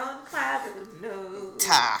tired. On positive note.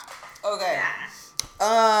 Okay.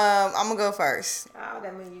 I'm gonna go first. Oh,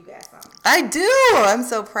 that means you got something. I do. I'm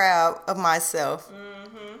so proud of myself.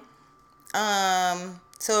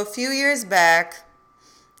 So a few years back,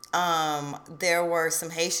 there were some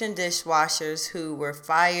Haitian dishwashers who were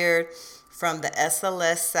fired from the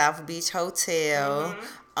SLS South Beach Hotel.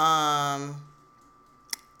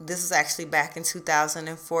 This was actually back in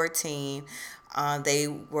 2014. They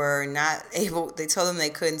were not able, they told them they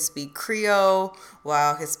couldn't speak Creole,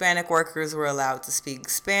 while Hispanic workers were allowed to speak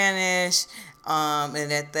Spanish,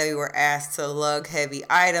 and that they were asked to lug heavy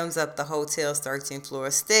items up the hotel's 13th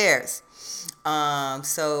floor stairs.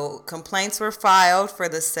 So complaints were filed for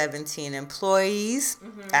the 17 employees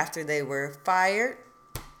after they were fired.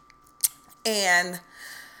 And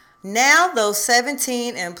now those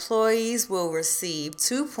 17 employees will receive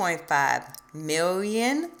 $2.5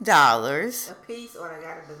 million. A piece, or they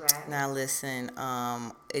got to divide. Now listen,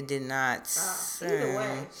 it did not Either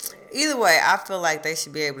way. Either way, I feel like they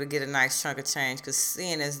should be able to get a nice chunk of change, because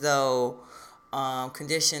seeing as though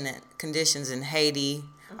conditions in Haiti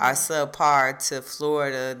are subpar to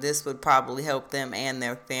Florida, this would probably help them and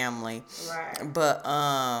their family. Right. But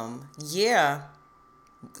yeah,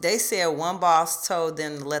 they said one boss told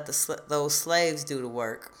them to let those slaves do the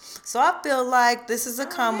work. So I feel like this is a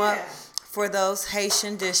come up for those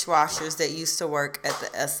Haitian dishwashers that used to work at the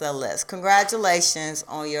SLS. Congratulations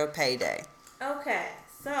on your payday. Okay,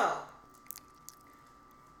 so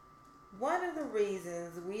one of the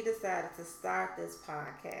reasons we decided to start this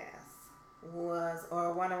podcast was,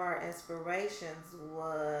 or one of our inspirations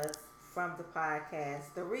was from the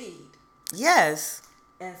podcast, The Read. Yes.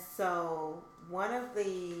 And so one of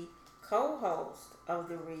the co-hosts of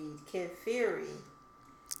The Read, Kid Fury,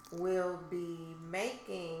 will be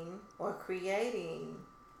making or creating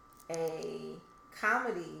a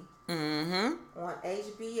comedy on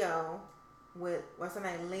HBO with, what's her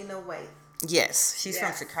name, Lena Waithe. Yes, she's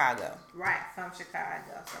from Chicago. Right, from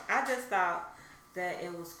Chicago. So I just thought that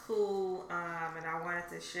it was cool, and I wanted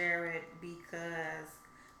to share it because,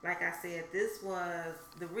 like I said,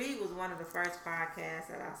 The Read was one of the first podcasts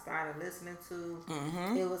that I started listening to.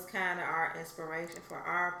 It was kind of our inspiration for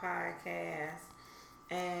our podcast.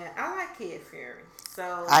 And I like Kid Fury.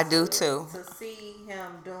 So I do too. To see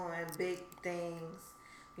him doing big things,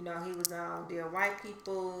 you know, he was on Dear White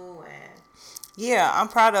People, and yeah, I'm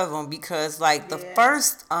proud of him because like the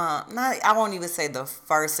first, I won't even say the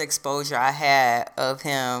first exposure I had of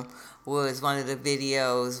him was one of the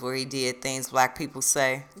videos where he did things black people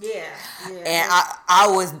say. Yeah. And I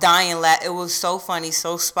was dying laughing. It was so funny,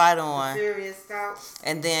 so spot on. Furious Thoughts.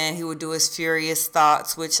 And then he would do his Furious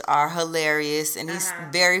Thoughts, which are hilarious. And he's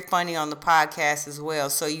very funny on the podcast as well.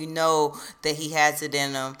 So you know that he has it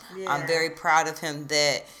in him. Yeah. I'm very proud of him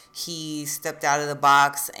that he stepped out of the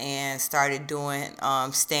box and started doing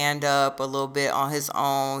stand-up a little bit on his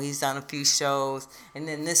own. He's done a few shows. And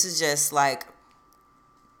then this is just like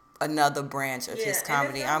another branch of his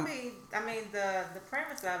comedy. And the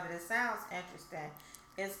premise of it sounds interesting.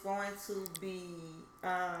 It's going to be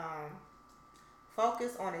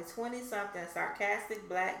focused on a 20-something sarcastic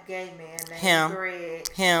black gay man named Greg,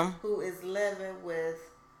 who is living with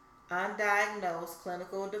undiagnosed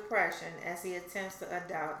clinical depression as he attempts to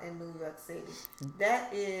adult in New York City.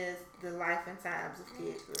 That is the life and times of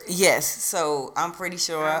Kid Greg. Yes, so I'm pretty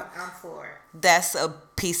sure I'm for it. That's a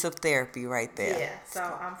piece of therapy right there. Yeah, so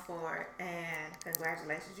I'm for it, and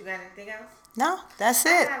congratulations. You got anything else? No, that's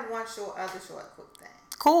it. I have one other short quick thing.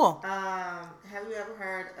 Cool. Have you ever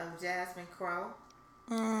heard of Jasmine Crowe?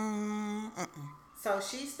 So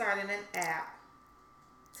she started an app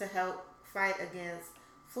to help fight against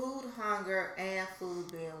food hunger and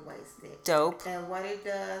food being wasted. Dope. And what it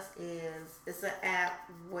does is it's an app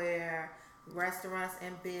where restaurants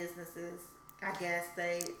and businesses, I guess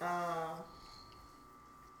they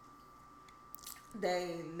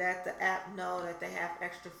let the app know that they have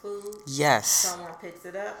extra food. Yes. Someone picks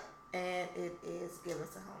it up and it is given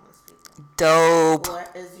to homeless people. Dope. Or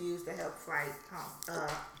is used to help fight hunger.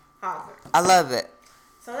 I love it.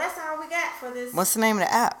 So that's all we got for this. What's the name of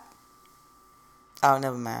the app? Oh,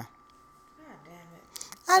 never mind. God damn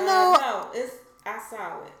it. I know. No, I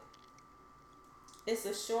saw it. It's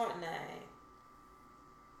a short name.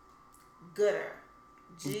 Goodr.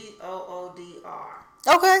 Goodr.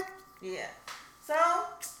 Okay. Yeah. So,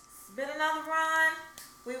 it's been another run.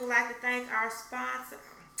 We would like to thank our sponsor.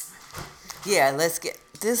 Yeah, let's get...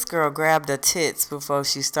 This girl grabbed her tits before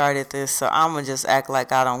she started this, so I'm going to just act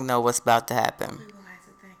like I don't know what's about to happen. We would like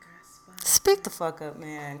to thank our sponsor. Speak the fuck up,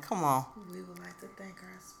 man. Come on. We would like to thank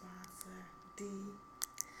our sponsor, D.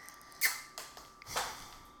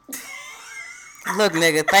 Look,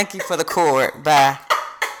 nigga, thank you for the cord. Bye.